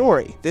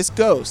story, this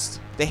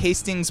ghost, the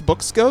Hastings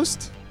Books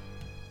ghost,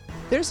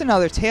 there's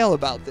another tale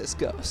about this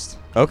ghost.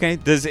 Okay,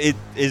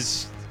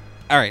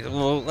 all right,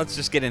 well, let's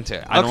just get into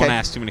it. I don't Okay. want to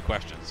ask too many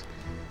questions.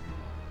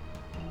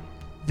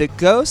 The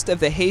ghost of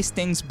the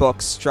Hastings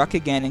Books struck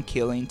again in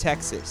Killeen,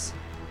 Texas.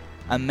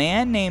 A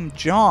man named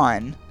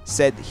John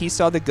said he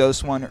saw the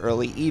ghost one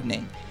early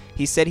evening.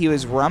 He said he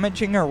was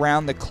rummaging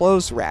around the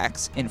clothes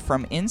racks, and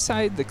from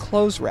inside the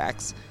clothes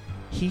racks,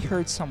 he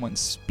heard someone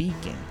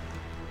speaking.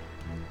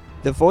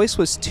 The voice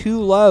was too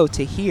low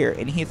to hear,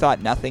 and he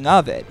thought nothing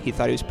of it. He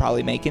thought he was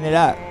probably making it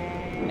up.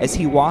 As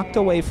he walked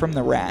away from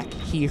the rack,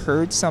 he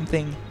heard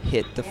something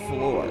hit the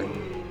floor.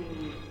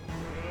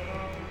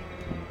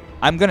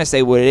 I'm going to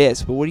say what it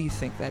is, but what do you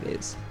think that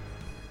is?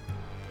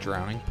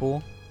 Drowning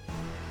pool?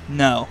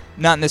 No,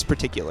 not in this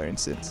particular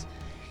instance.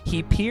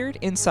 He peered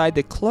inside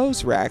the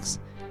clothes racks,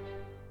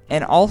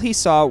 and all he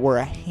saw were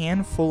a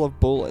handful of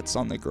bullets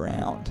on the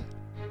ground.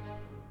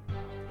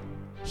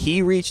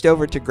 He reached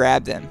over to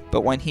grab them,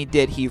 but when he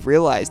did, he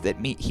realized that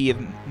he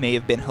may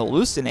have been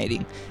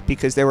hallucinating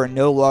because there were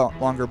no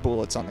longer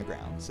bullets on the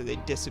ground, so they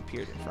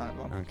disappeared in front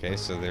of him. Okay,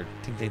 so they're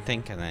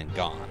think, and then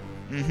gone.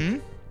 Mm-hmm.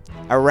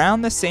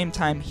 Around the same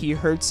time, he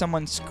heard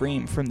someone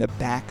scream from the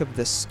back of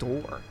the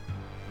store.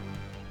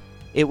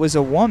 It was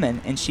a woman,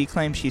 and she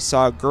claimed she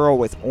saw a girl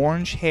with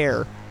orange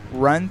hair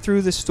run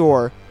through the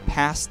store,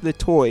 past the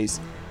toys,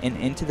 and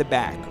into the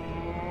back,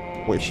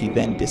 where she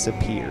then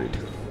disappeared.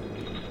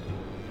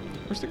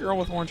 Where's the girl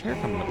with orange hair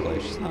coming to play?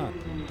 She's not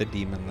the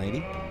demon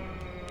lady.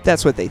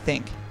 That's what they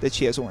think, that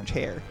she has orange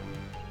hair.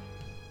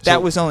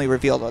 That was only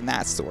revealed on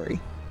that story.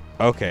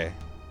 Okay.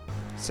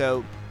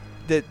 So,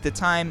 the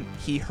time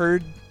he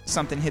heard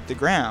something hit the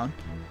ground,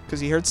 because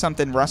he heard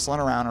something rustling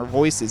around, or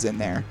voices in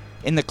there,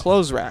 in the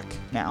clothes rack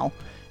now,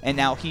 and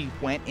now he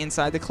went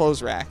inside the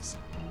clothes racks.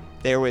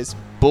 There was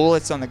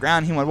bullets on the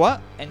ground. He went,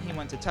 what? And he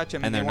went to touch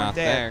them, And they they're weren't not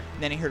there. there.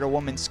 And then he heard a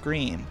woman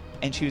scream,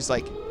 and she was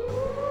like,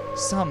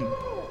 some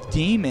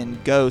demon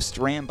ghost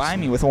ran by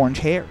me with orange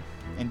hair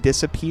and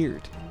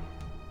disappeared.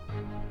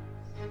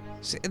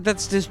 See,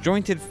 that's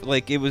disjointed.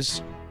 Like, she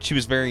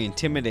was very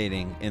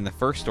intimidating in the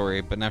first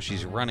story, but now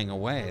she's running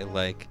away.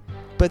 Like,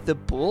 But the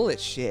bullet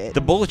shit.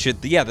 the bullet shit,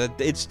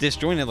 it's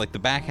disjointed. Like, the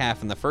back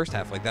half and the first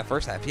half. Like, that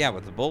first half, yeah,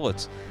 with the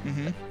bullets.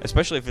 Mm-hmm.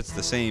 Especially if it's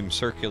the same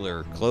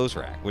circular clothes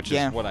rack, which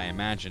Yeah. is what I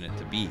imagine it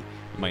to be.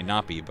 It might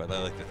not be, but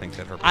I like to think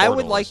that her I would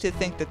portal like is- to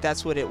think that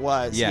that's what it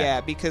was. Yeah.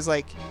 Yeah, because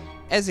like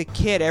as a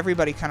kid,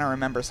 everybody kind of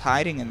remembers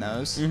hiding in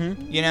those.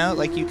 Mhm. You know,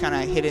 like you kind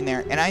of hid in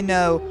there. And I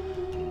know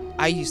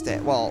I used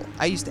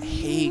to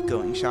hate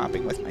going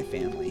shopping with my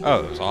family.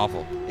 Oh, it was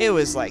awful. It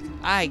was like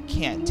I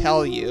can't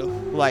tell you.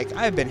 Like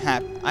I've been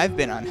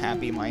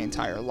unhappy my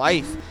entire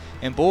life,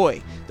 and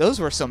boy,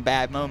 those were some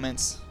bad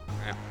moments.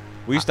 Yeah.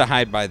 We used to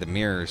hide by the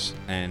mirrors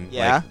and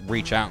Yeah? like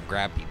reach out and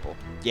grab people.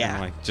 Yeah.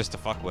 And, like just to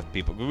fuck with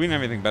people. We didn't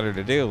have anything better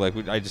to do. Like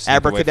I just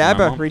sneaked away from my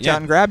Abracadabra, mom. reach Yeah. out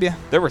and grab you.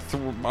 There were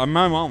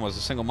my mom was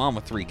a single mom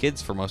with 3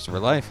 kids for most of her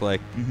life.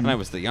 Like Mhm. when I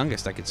was the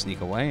youngest, I could sneak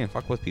away and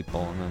fuck with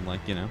people and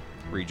then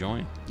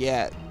rejoin.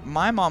 Yeah,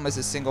 my mom was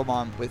a single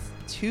mom with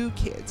 2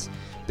 kids.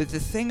 But the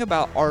thing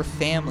about our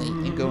family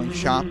and going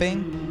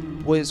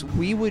shopping was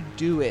we would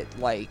do it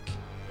like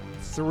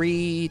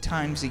 3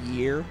 times a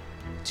year,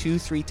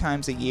 2-3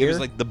 times a year. It was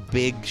like the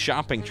big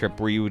shopping trip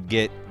where you would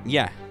get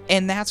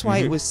and that's why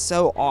Mhm. it was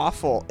so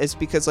awful. Is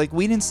because like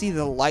we didn't see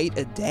the light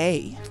of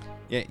day.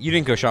 Yeah, you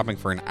didn't go shopping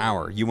for an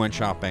hour. You went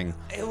shopping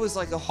It was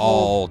like a whole.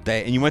 all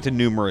day, and you went to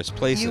numerous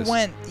places. You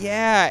went,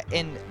 yeah,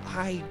 and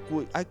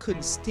I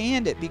couldn't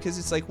stand it because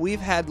it's like we've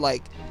had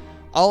like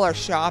all our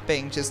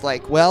shopping just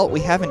like, well,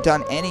 we haven't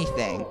done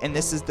anything, and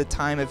this is the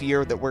time of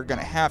year that we're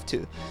gonna have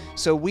to.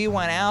 So we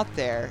went out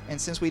there, and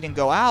since we didn't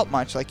go out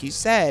much, like you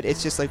said,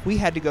 it's just like we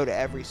had to go to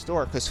every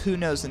store because who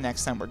knows the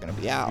next time we're gonna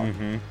be out.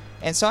 Mm-hmm.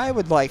 And so I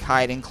would like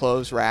hide in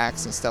clothes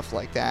racks and stuff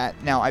like that.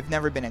 Now I've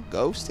never been a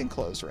ghost in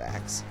clothes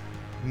racks.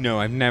 No,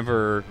 I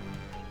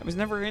was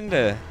never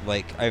into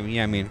like. I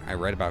mean, I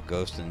read about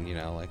ghosts and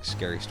like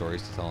scary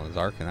stories to tell in the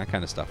dark and that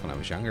kind of stuff when I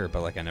was younger.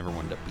 But like, I never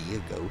wanted to be a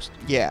ghost.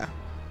 Yeah.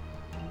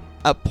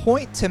 A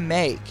point to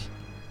make,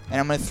 and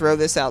I'm going to throw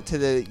this out to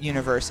the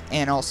universe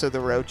and also the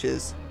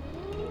roaches,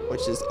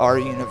 which is our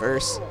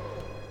universe.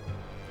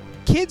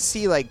 Kids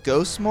see like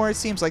ghosts more. It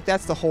seems like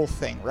that's the whole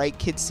thing, right?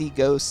 Kids see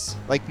ghosts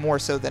like more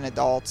so than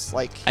adults.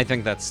 Like I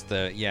think that's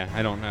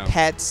I don't know.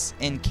 pets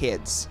and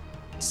kids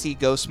see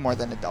ghosts more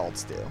than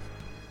adults do.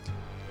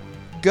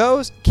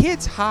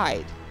 Kids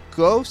hide.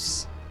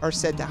 Ghosts are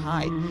said to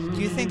hide.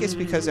 Do you think it's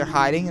because they're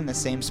hiding in the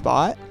same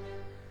spot?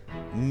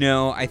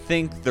 No, I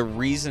think the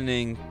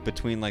reasoning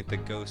between like the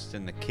ghosts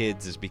and the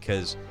kids is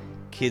because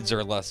kids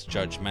are less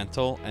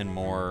judgmental and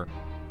more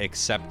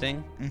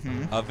accepting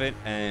of it,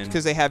 and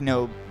Because they have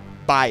no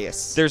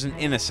bias. there's an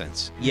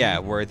innocence,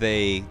 where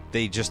they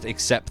just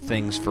accept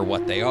things for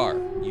what they are.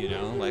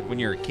 Like when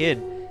you're a kid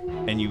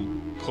and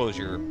you close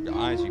your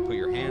eyes, you put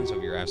your hands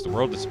over your eyes, the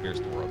world disappears.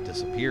 The world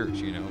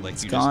disappears. Like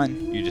It's you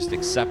gone. you just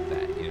accept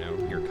that.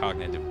 Your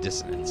cognitive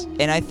dissonance.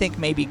 And I think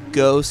maybe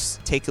ghosts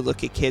take a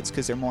look at kids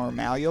because they're more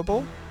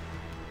malleable.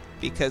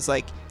 Because,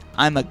 like,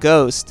 I'm a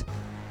ghost.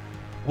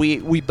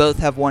 We both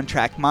have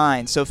one-track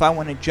mind. So if I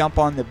want to jump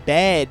on the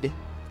bed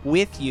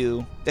with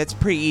you, that's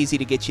pretty easy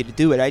to get you to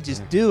do it. I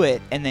just do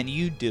it, and then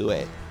you do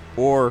it.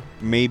 Or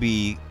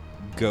maybe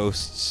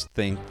ghosts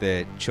think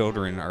that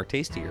children are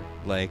tastier.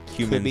 Like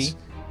humans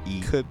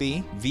eat Could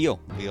be. veal.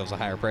 Veal's a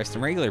higher price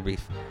than regular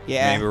beef.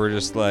 Yeah. Maybe we're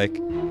just like,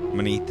 I'm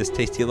gonna eat this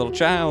tasty little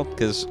child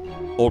because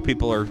old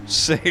people are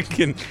sick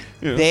and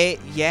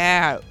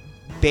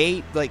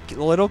Like,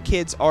 little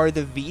kids are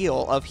the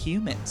veal of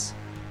humans.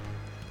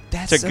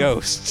 That's to so-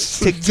 ghosts.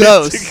 To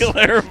ghosts. to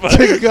clarify.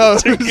 To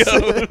ghosts. To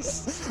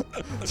ghosts.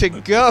 To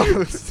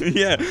ghosts.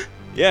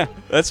 yeah.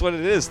 That's what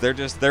it is.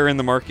 They're in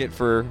the market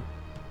for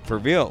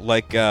veal.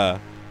 Like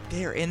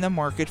They're in the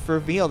market for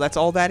veal. That's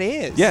all that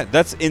is. yeah,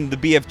 that's in the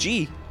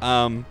BFG.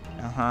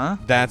 Uh-huh.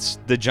 That's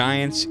the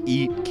giants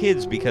eat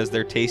kids because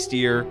they're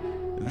tastier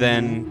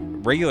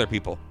than regular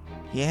people.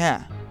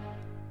 Yeah.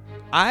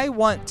 I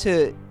want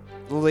to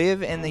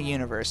live in the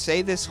universe.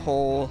 Say this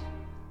whole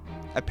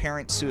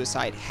apparent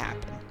suicide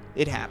happened.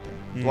 It happened.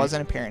 It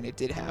wasn't apparent. It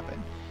did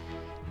happen.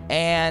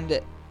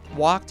 And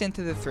walked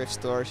into the thrift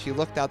store. She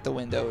looked out the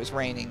window. It was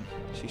raining.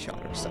 She shot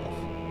herself.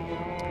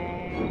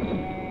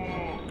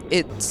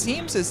 It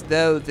seems as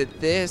though that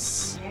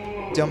this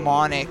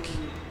demonic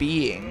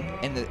being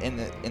in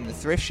the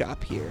thrift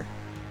shop here,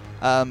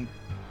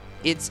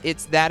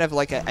 it's that of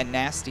like a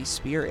nasty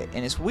spirit,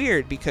 and it's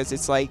weird because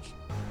it's like,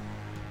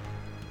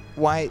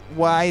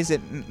 why is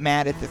it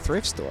mad at the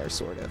thrift store,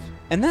 sort of?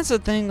 And that's the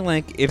thing,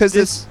 like, if Because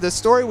this... the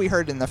story we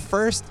heard in the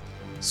first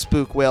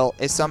spook, Will,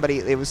 is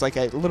it was like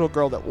a little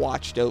girl that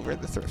watched over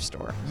the thrift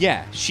store.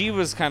 Yeah, she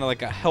was kind of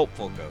like a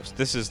helpful ghost.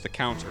 This is the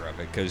counter of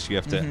it, because you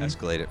have to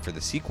escalate it for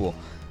the sequel.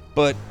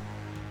 But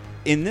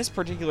in this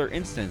particular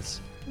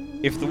instance,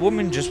 if the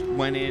woman just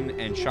went in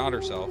and shot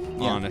herself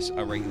on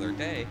a regular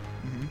day,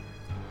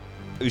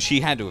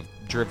 she had to have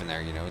driven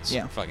there, it's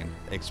fucking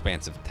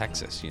expansive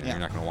Texas, you're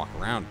not going to walk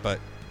around. But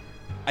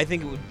I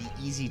think it would be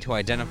easy to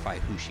identify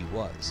who she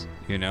was,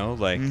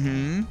 like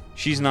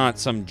she's not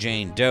some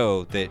Jane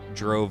Doe that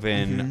drove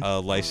in a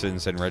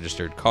licensed and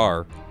registered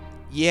car.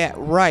 Yeah,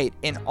 right.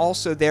 And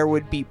also there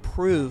would be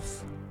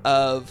proof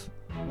of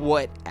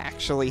what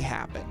actually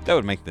happened. That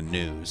would make the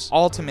news.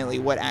 Ultimately,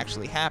 what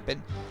actually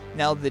happened.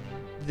 Now,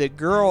 the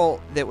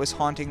girl that was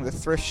haunting the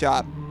thrift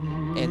shop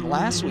in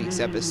last week's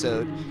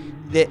episode,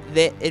 that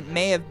it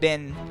may have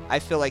been, I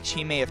feel like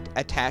she may have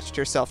attached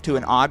herself to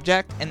an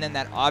object, and then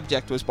that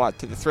object was brought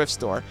to the thrift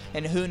store,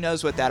 and who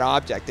knows what that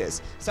object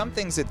is. Some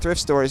things at thrift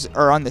stores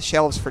are on the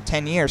shelves for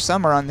 10 years,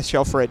 some are on the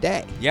shelf for a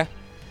day. Yeah.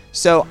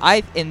 So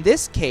in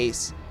this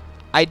case,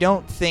 I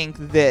don't think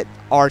that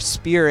our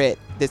spirit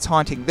that's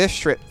haunting this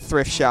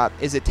thrift shop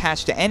is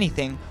attached to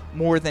anything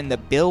more than the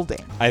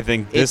building. I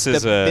think It's this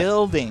is the a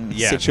building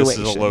yeah,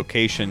 situation. this is a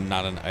location,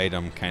 not an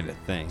item kind of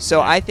thing. So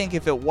Like, I think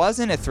if it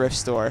wasn't a thrift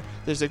store,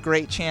 there's a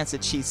great chance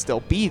that she'd still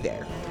be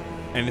there.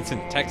 and it's in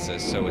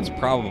Texas, so it's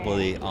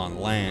probably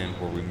on land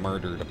where we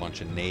murdered a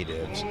bunch of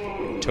natives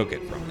and took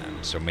it from them.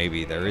 So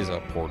maybe there is a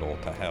portal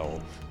to hell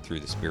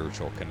through the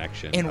spiritual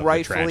connection. And of the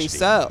rightfully tragedy.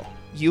 so.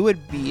 You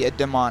would be a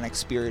demonic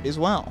spirit as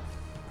well.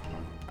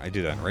 I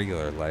do that in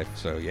regular life,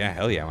 so yeah,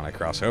 hell yeah, when I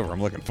cross over,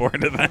 I'm looking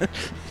forward to that.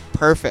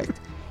 Perfect.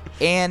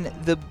 And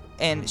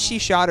she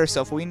shot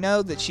herself. We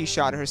know that she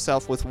shot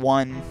herself with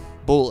one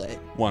bullet.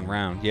 One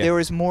round, yeah. There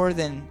was more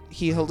than,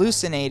 he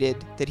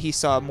hallucinated that he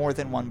saw more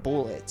than one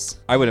bullets.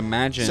 I would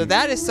imagine. So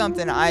that is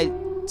something I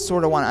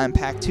sort of want to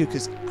unpack too,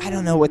 because I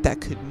don't know what that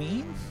could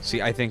mean.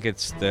 See, I think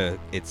it's the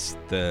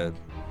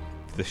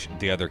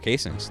the other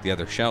casings, the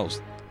other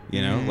shells.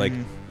 You know, like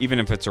even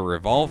if it's a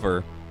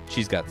revolver,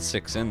 she's got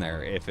 6 in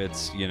there. If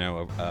it's a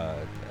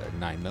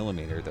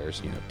 9mm,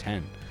 there's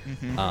 10.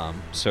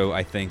 So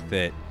I think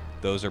that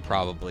those are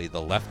probably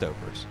the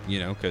leftovers.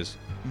 Because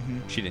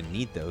she didn't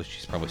need those.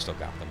 She's probably still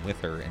got them with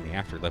her in the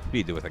afterlife. What do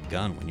you do with a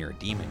gun when you're a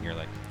demon? You're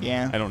like,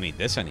 Yeah. I don't need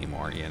this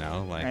anymore.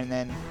 Like, And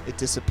then it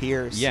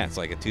disappears. yeah, it's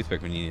like a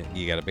toothpick when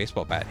you got a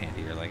baseball bat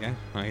handy. You're like,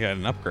 I got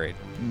an upgrade.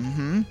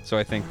 Mm-hmm. So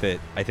I think that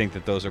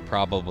those are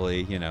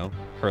probably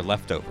her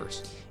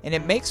leftovers. And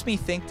it makes me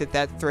think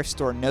that thrift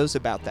store knows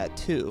about that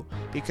too,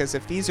 because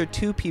if these are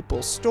two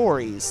people's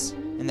stories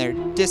and they're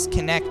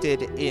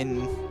disconnected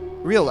in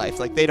real life,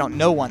 like they don't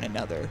know one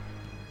another,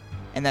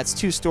 and that's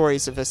two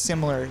stories of a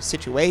similar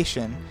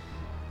situation,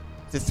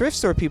 the thrift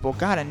store people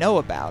gotta know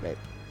about it.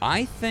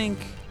 I think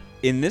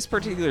in this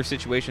particular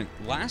situation,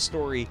 last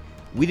story,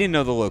 we didn't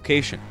know the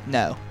location.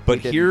 No. But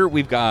we didn't. here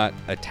we've got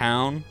a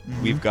town,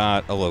 we've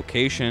got a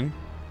location,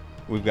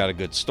 we've got a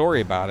good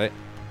story about it.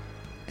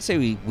 I say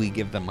we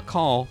give them a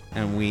call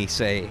and we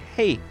say,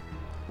 hey,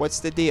 What's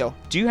the deal?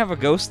 do you have a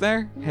ghost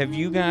there? Have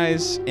you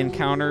guys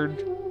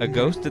encountered a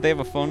ghost? Did they have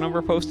a phone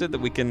number posted that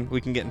we can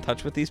get in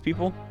touch with these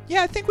people?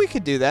 Yeah, I think we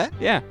could do that.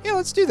 Yeah. Yeah,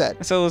 let's do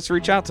that. So let's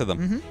reach out to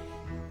them.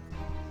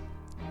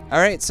 All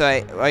right, so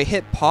I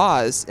hit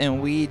pause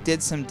and we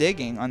did some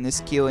digging on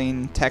this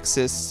Keeling,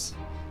 Texas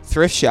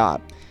thrift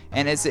shop,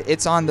 and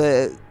it's on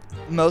the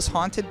most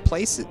haunted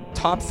places,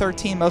 top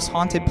 13 most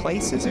haunted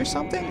places or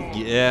something.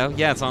 Yeah,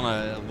 it's on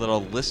a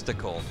little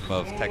listicle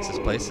of Texas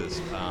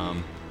places.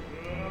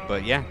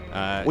 But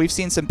yeah, We've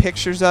seen some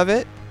pictures of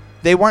it.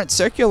 They weren't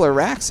circular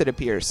racks, it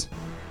appears.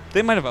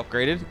 they might have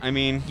upgraded. I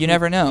mean, You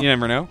never know. You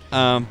never know.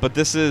 But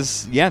this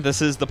is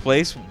the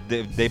place.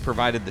 They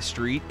provided the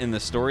street in the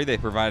story. They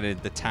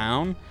provided the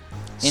town.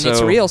 And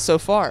it's real so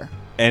far.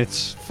 And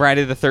it's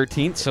Friday the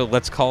 13th, so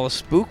let's call a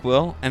spook,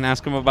 Will, and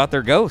ask them about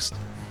their ghost.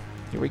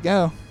 Here we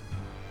go.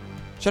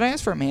 Should I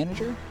ask for a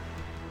manager?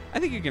 I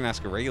think you can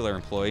ask a regular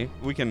employee.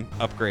 We can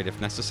upgrade if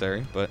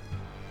necessary, but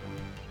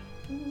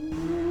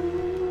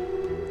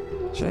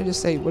Should I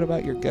just say, what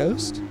about your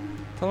ghost?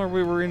 tell her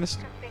we were in a...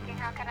 Speaking,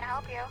 how can I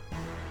help you?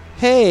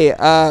 Hey,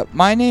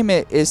 my name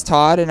is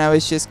Todd, and I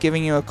was just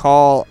giving you a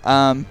call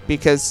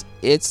because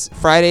it's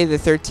Friday the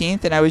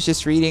 13th, and I was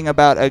just reading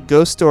about a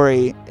ghost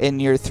story in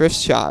your thrift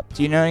shop.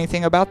 Do you know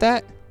anything about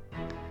that?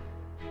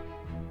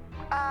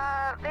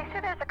 They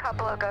said there's a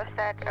couple of ghosts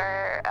that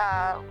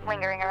are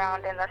lingering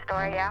around in the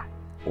store, yeah.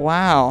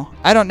 Wow.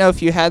 I don't know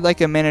if you had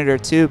like a minute or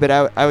two, but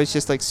I was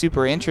just like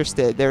super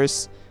interested.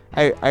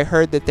 I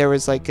heard that there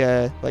was like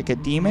a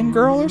demon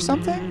girl or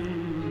something.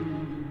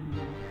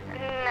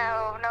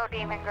 No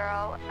demon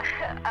girl.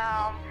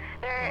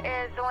 There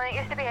is the one that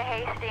used to be a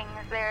Hastings.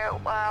 There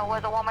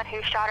was a woman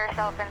who shot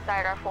herself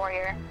inside our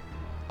foyer.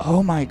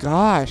 Oh my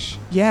gosh.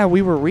 Yeah,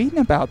 we were reading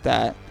about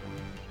that.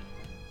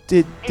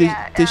 Did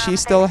she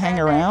still they hang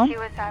said that around? She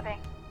was having...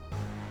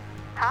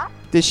 Huh?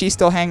 Did she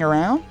still hang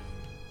around?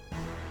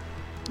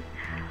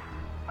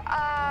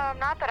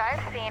 Not that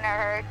I've seen or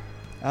heard.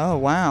 Oh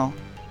wow.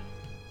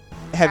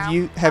 Have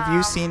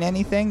you seen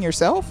anything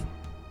yourself?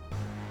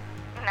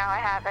 No, I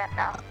haven't,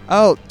 no.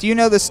 Oh, do you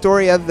know the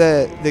story of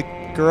the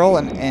girl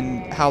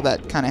and how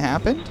that kind of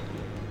happened?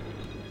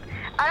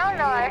 I don't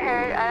know. I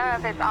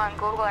don't know if it's on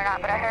Google or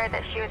not, but I heard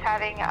that she was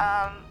having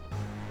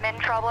men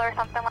trouble or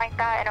something like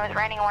that, and it was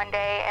raining one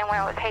day, and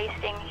when it was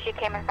Hastings, she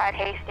came inside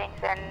Hastings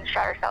and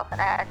shot herself in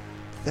the head.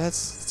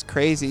 That's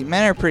crazy.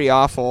 Men are pretty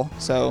awful,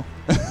 so.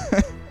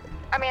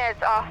 I mean,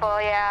 it's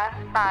awful, yeah.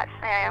 It's not,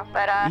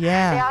 but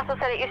Yeah. they also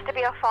said it used to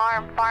be a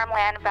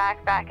farmland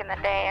back in the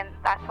day, and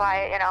that's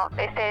why,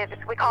 they say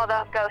we call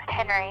the ghost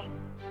Henry.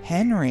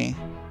 Henry.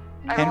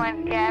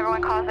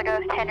 Everyone calls the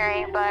ghost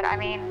Henry, but I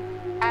mean,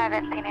 I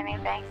haven't seen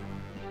anything.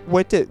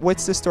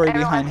 What's the story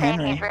behind Everyone's saying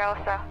Henry? he's real,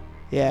 so.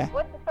 Yeah.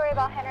 What's the story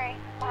about Henry?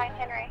 Behind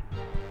Henry?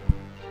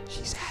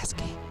 She's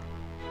asking.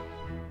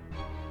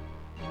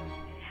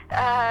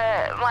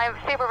 My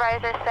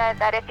supervisor said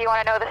that if you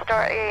want to know the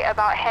story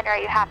about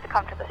Henry, you have to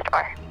come to the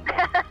store.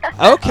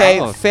 Okay,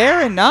 Oh.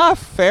 fair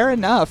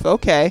enough.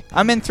 Okay.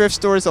 I'm in thrift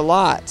stores a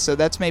lot, so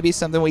that's maybe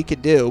something we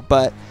could do.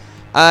 But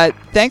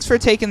thanks for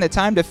taking the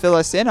time to fill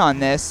us in on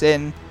this,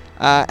 and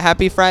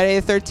happy Friday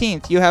the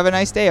 13th. You have a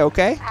nice day,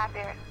 okay?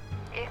 Happier.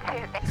 You too.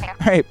 Thank you.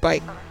 All right,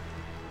 bye.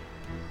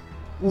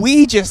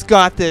 We just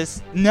got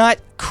this nut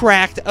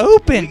cracked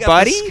open, We got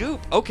buddy. the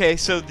scoop. Okay,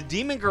 so the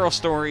demon girl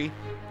story,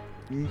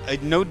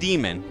 no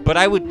demon. But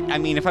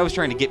if I was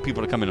trying to get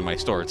people to come into my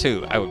store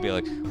too, I would be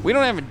like, we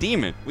don't have a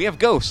demon. We have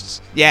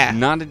ghosts. Yeah.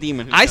 Not a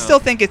demon. I still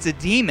think it's a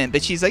demon,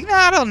 but she's like, no,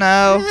 I don't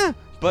know. Yeah,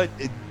 but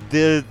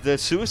the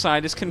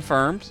suicide is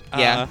confirmed.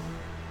 Yeah.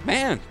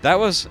 Man,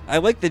 I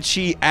like that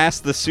she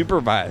asked the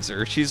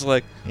supervisor. She's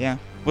like, Yeah.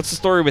 what's the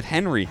story with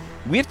Henry?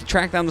 We have to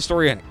track down the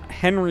story on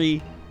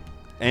Henry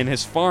and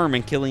his farm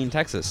in Killeen,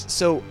 Texas.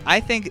 So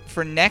I think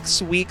for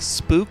next week's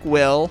Spook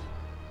Will,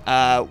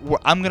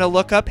 I'm gonna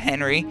look up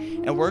Henry,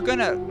 and we're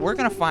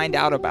gonna find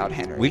out about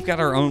Henry. We've got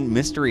our own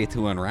mystery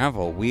to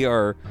unravel. We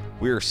are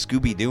We're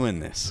Scooby-Dooing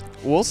this.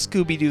 We'll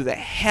Scooby-Doo the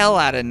hell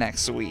out of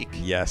next week.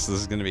 Yes, this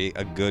is going to be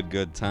a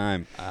good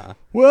time.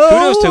 Well,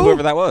 kudos to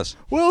whoever that was.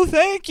 Well,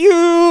 thank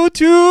you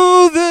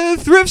to the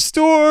thrift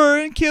store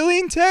in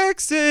Killeen,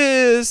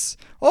 Texas.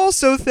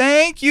 Also,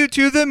 thank you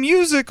to the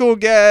musical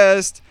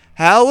guest,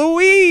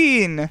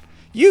 Halloween.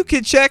 You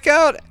could check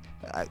out,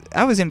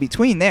 I was in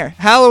between there,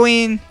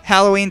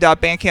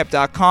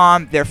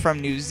 halloween.bandcamp.com. They're from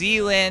New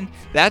Zealand.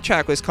 That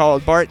track was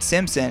called Bart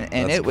Simpson,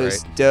 and That's it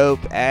was great. dope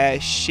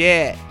as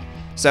shit.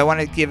 So I want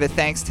to give a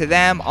thanks to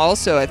them.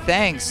 Also, a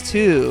thanks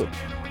to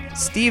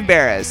Steve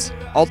Barris,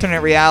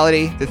 Alternate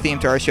Reality, the theme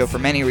to our show for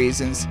many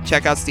reasons.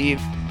 Check out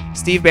Steve.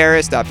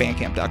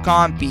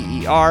 SteveBarris.bandcamp.com.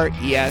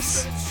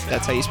 BERES.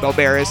 That's how you spell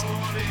Barris.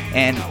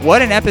 And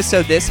what an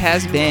episode this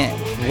has been.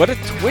 What a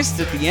twist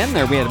at the end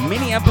there. We had a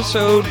mini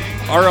episode,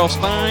 R.L.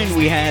 Stine.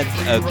 We had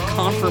a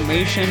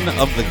confirmation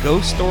of the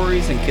ghost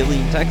stories in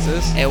Killeen,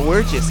 Texas. And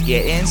we're just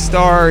getting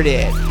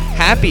started.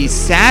 Happy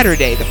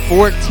Saturday, the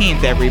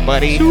 14th,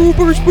 everybody.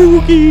 Super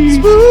spooky.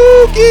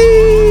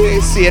 Spooky!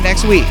 See you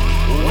next week.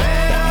 Well,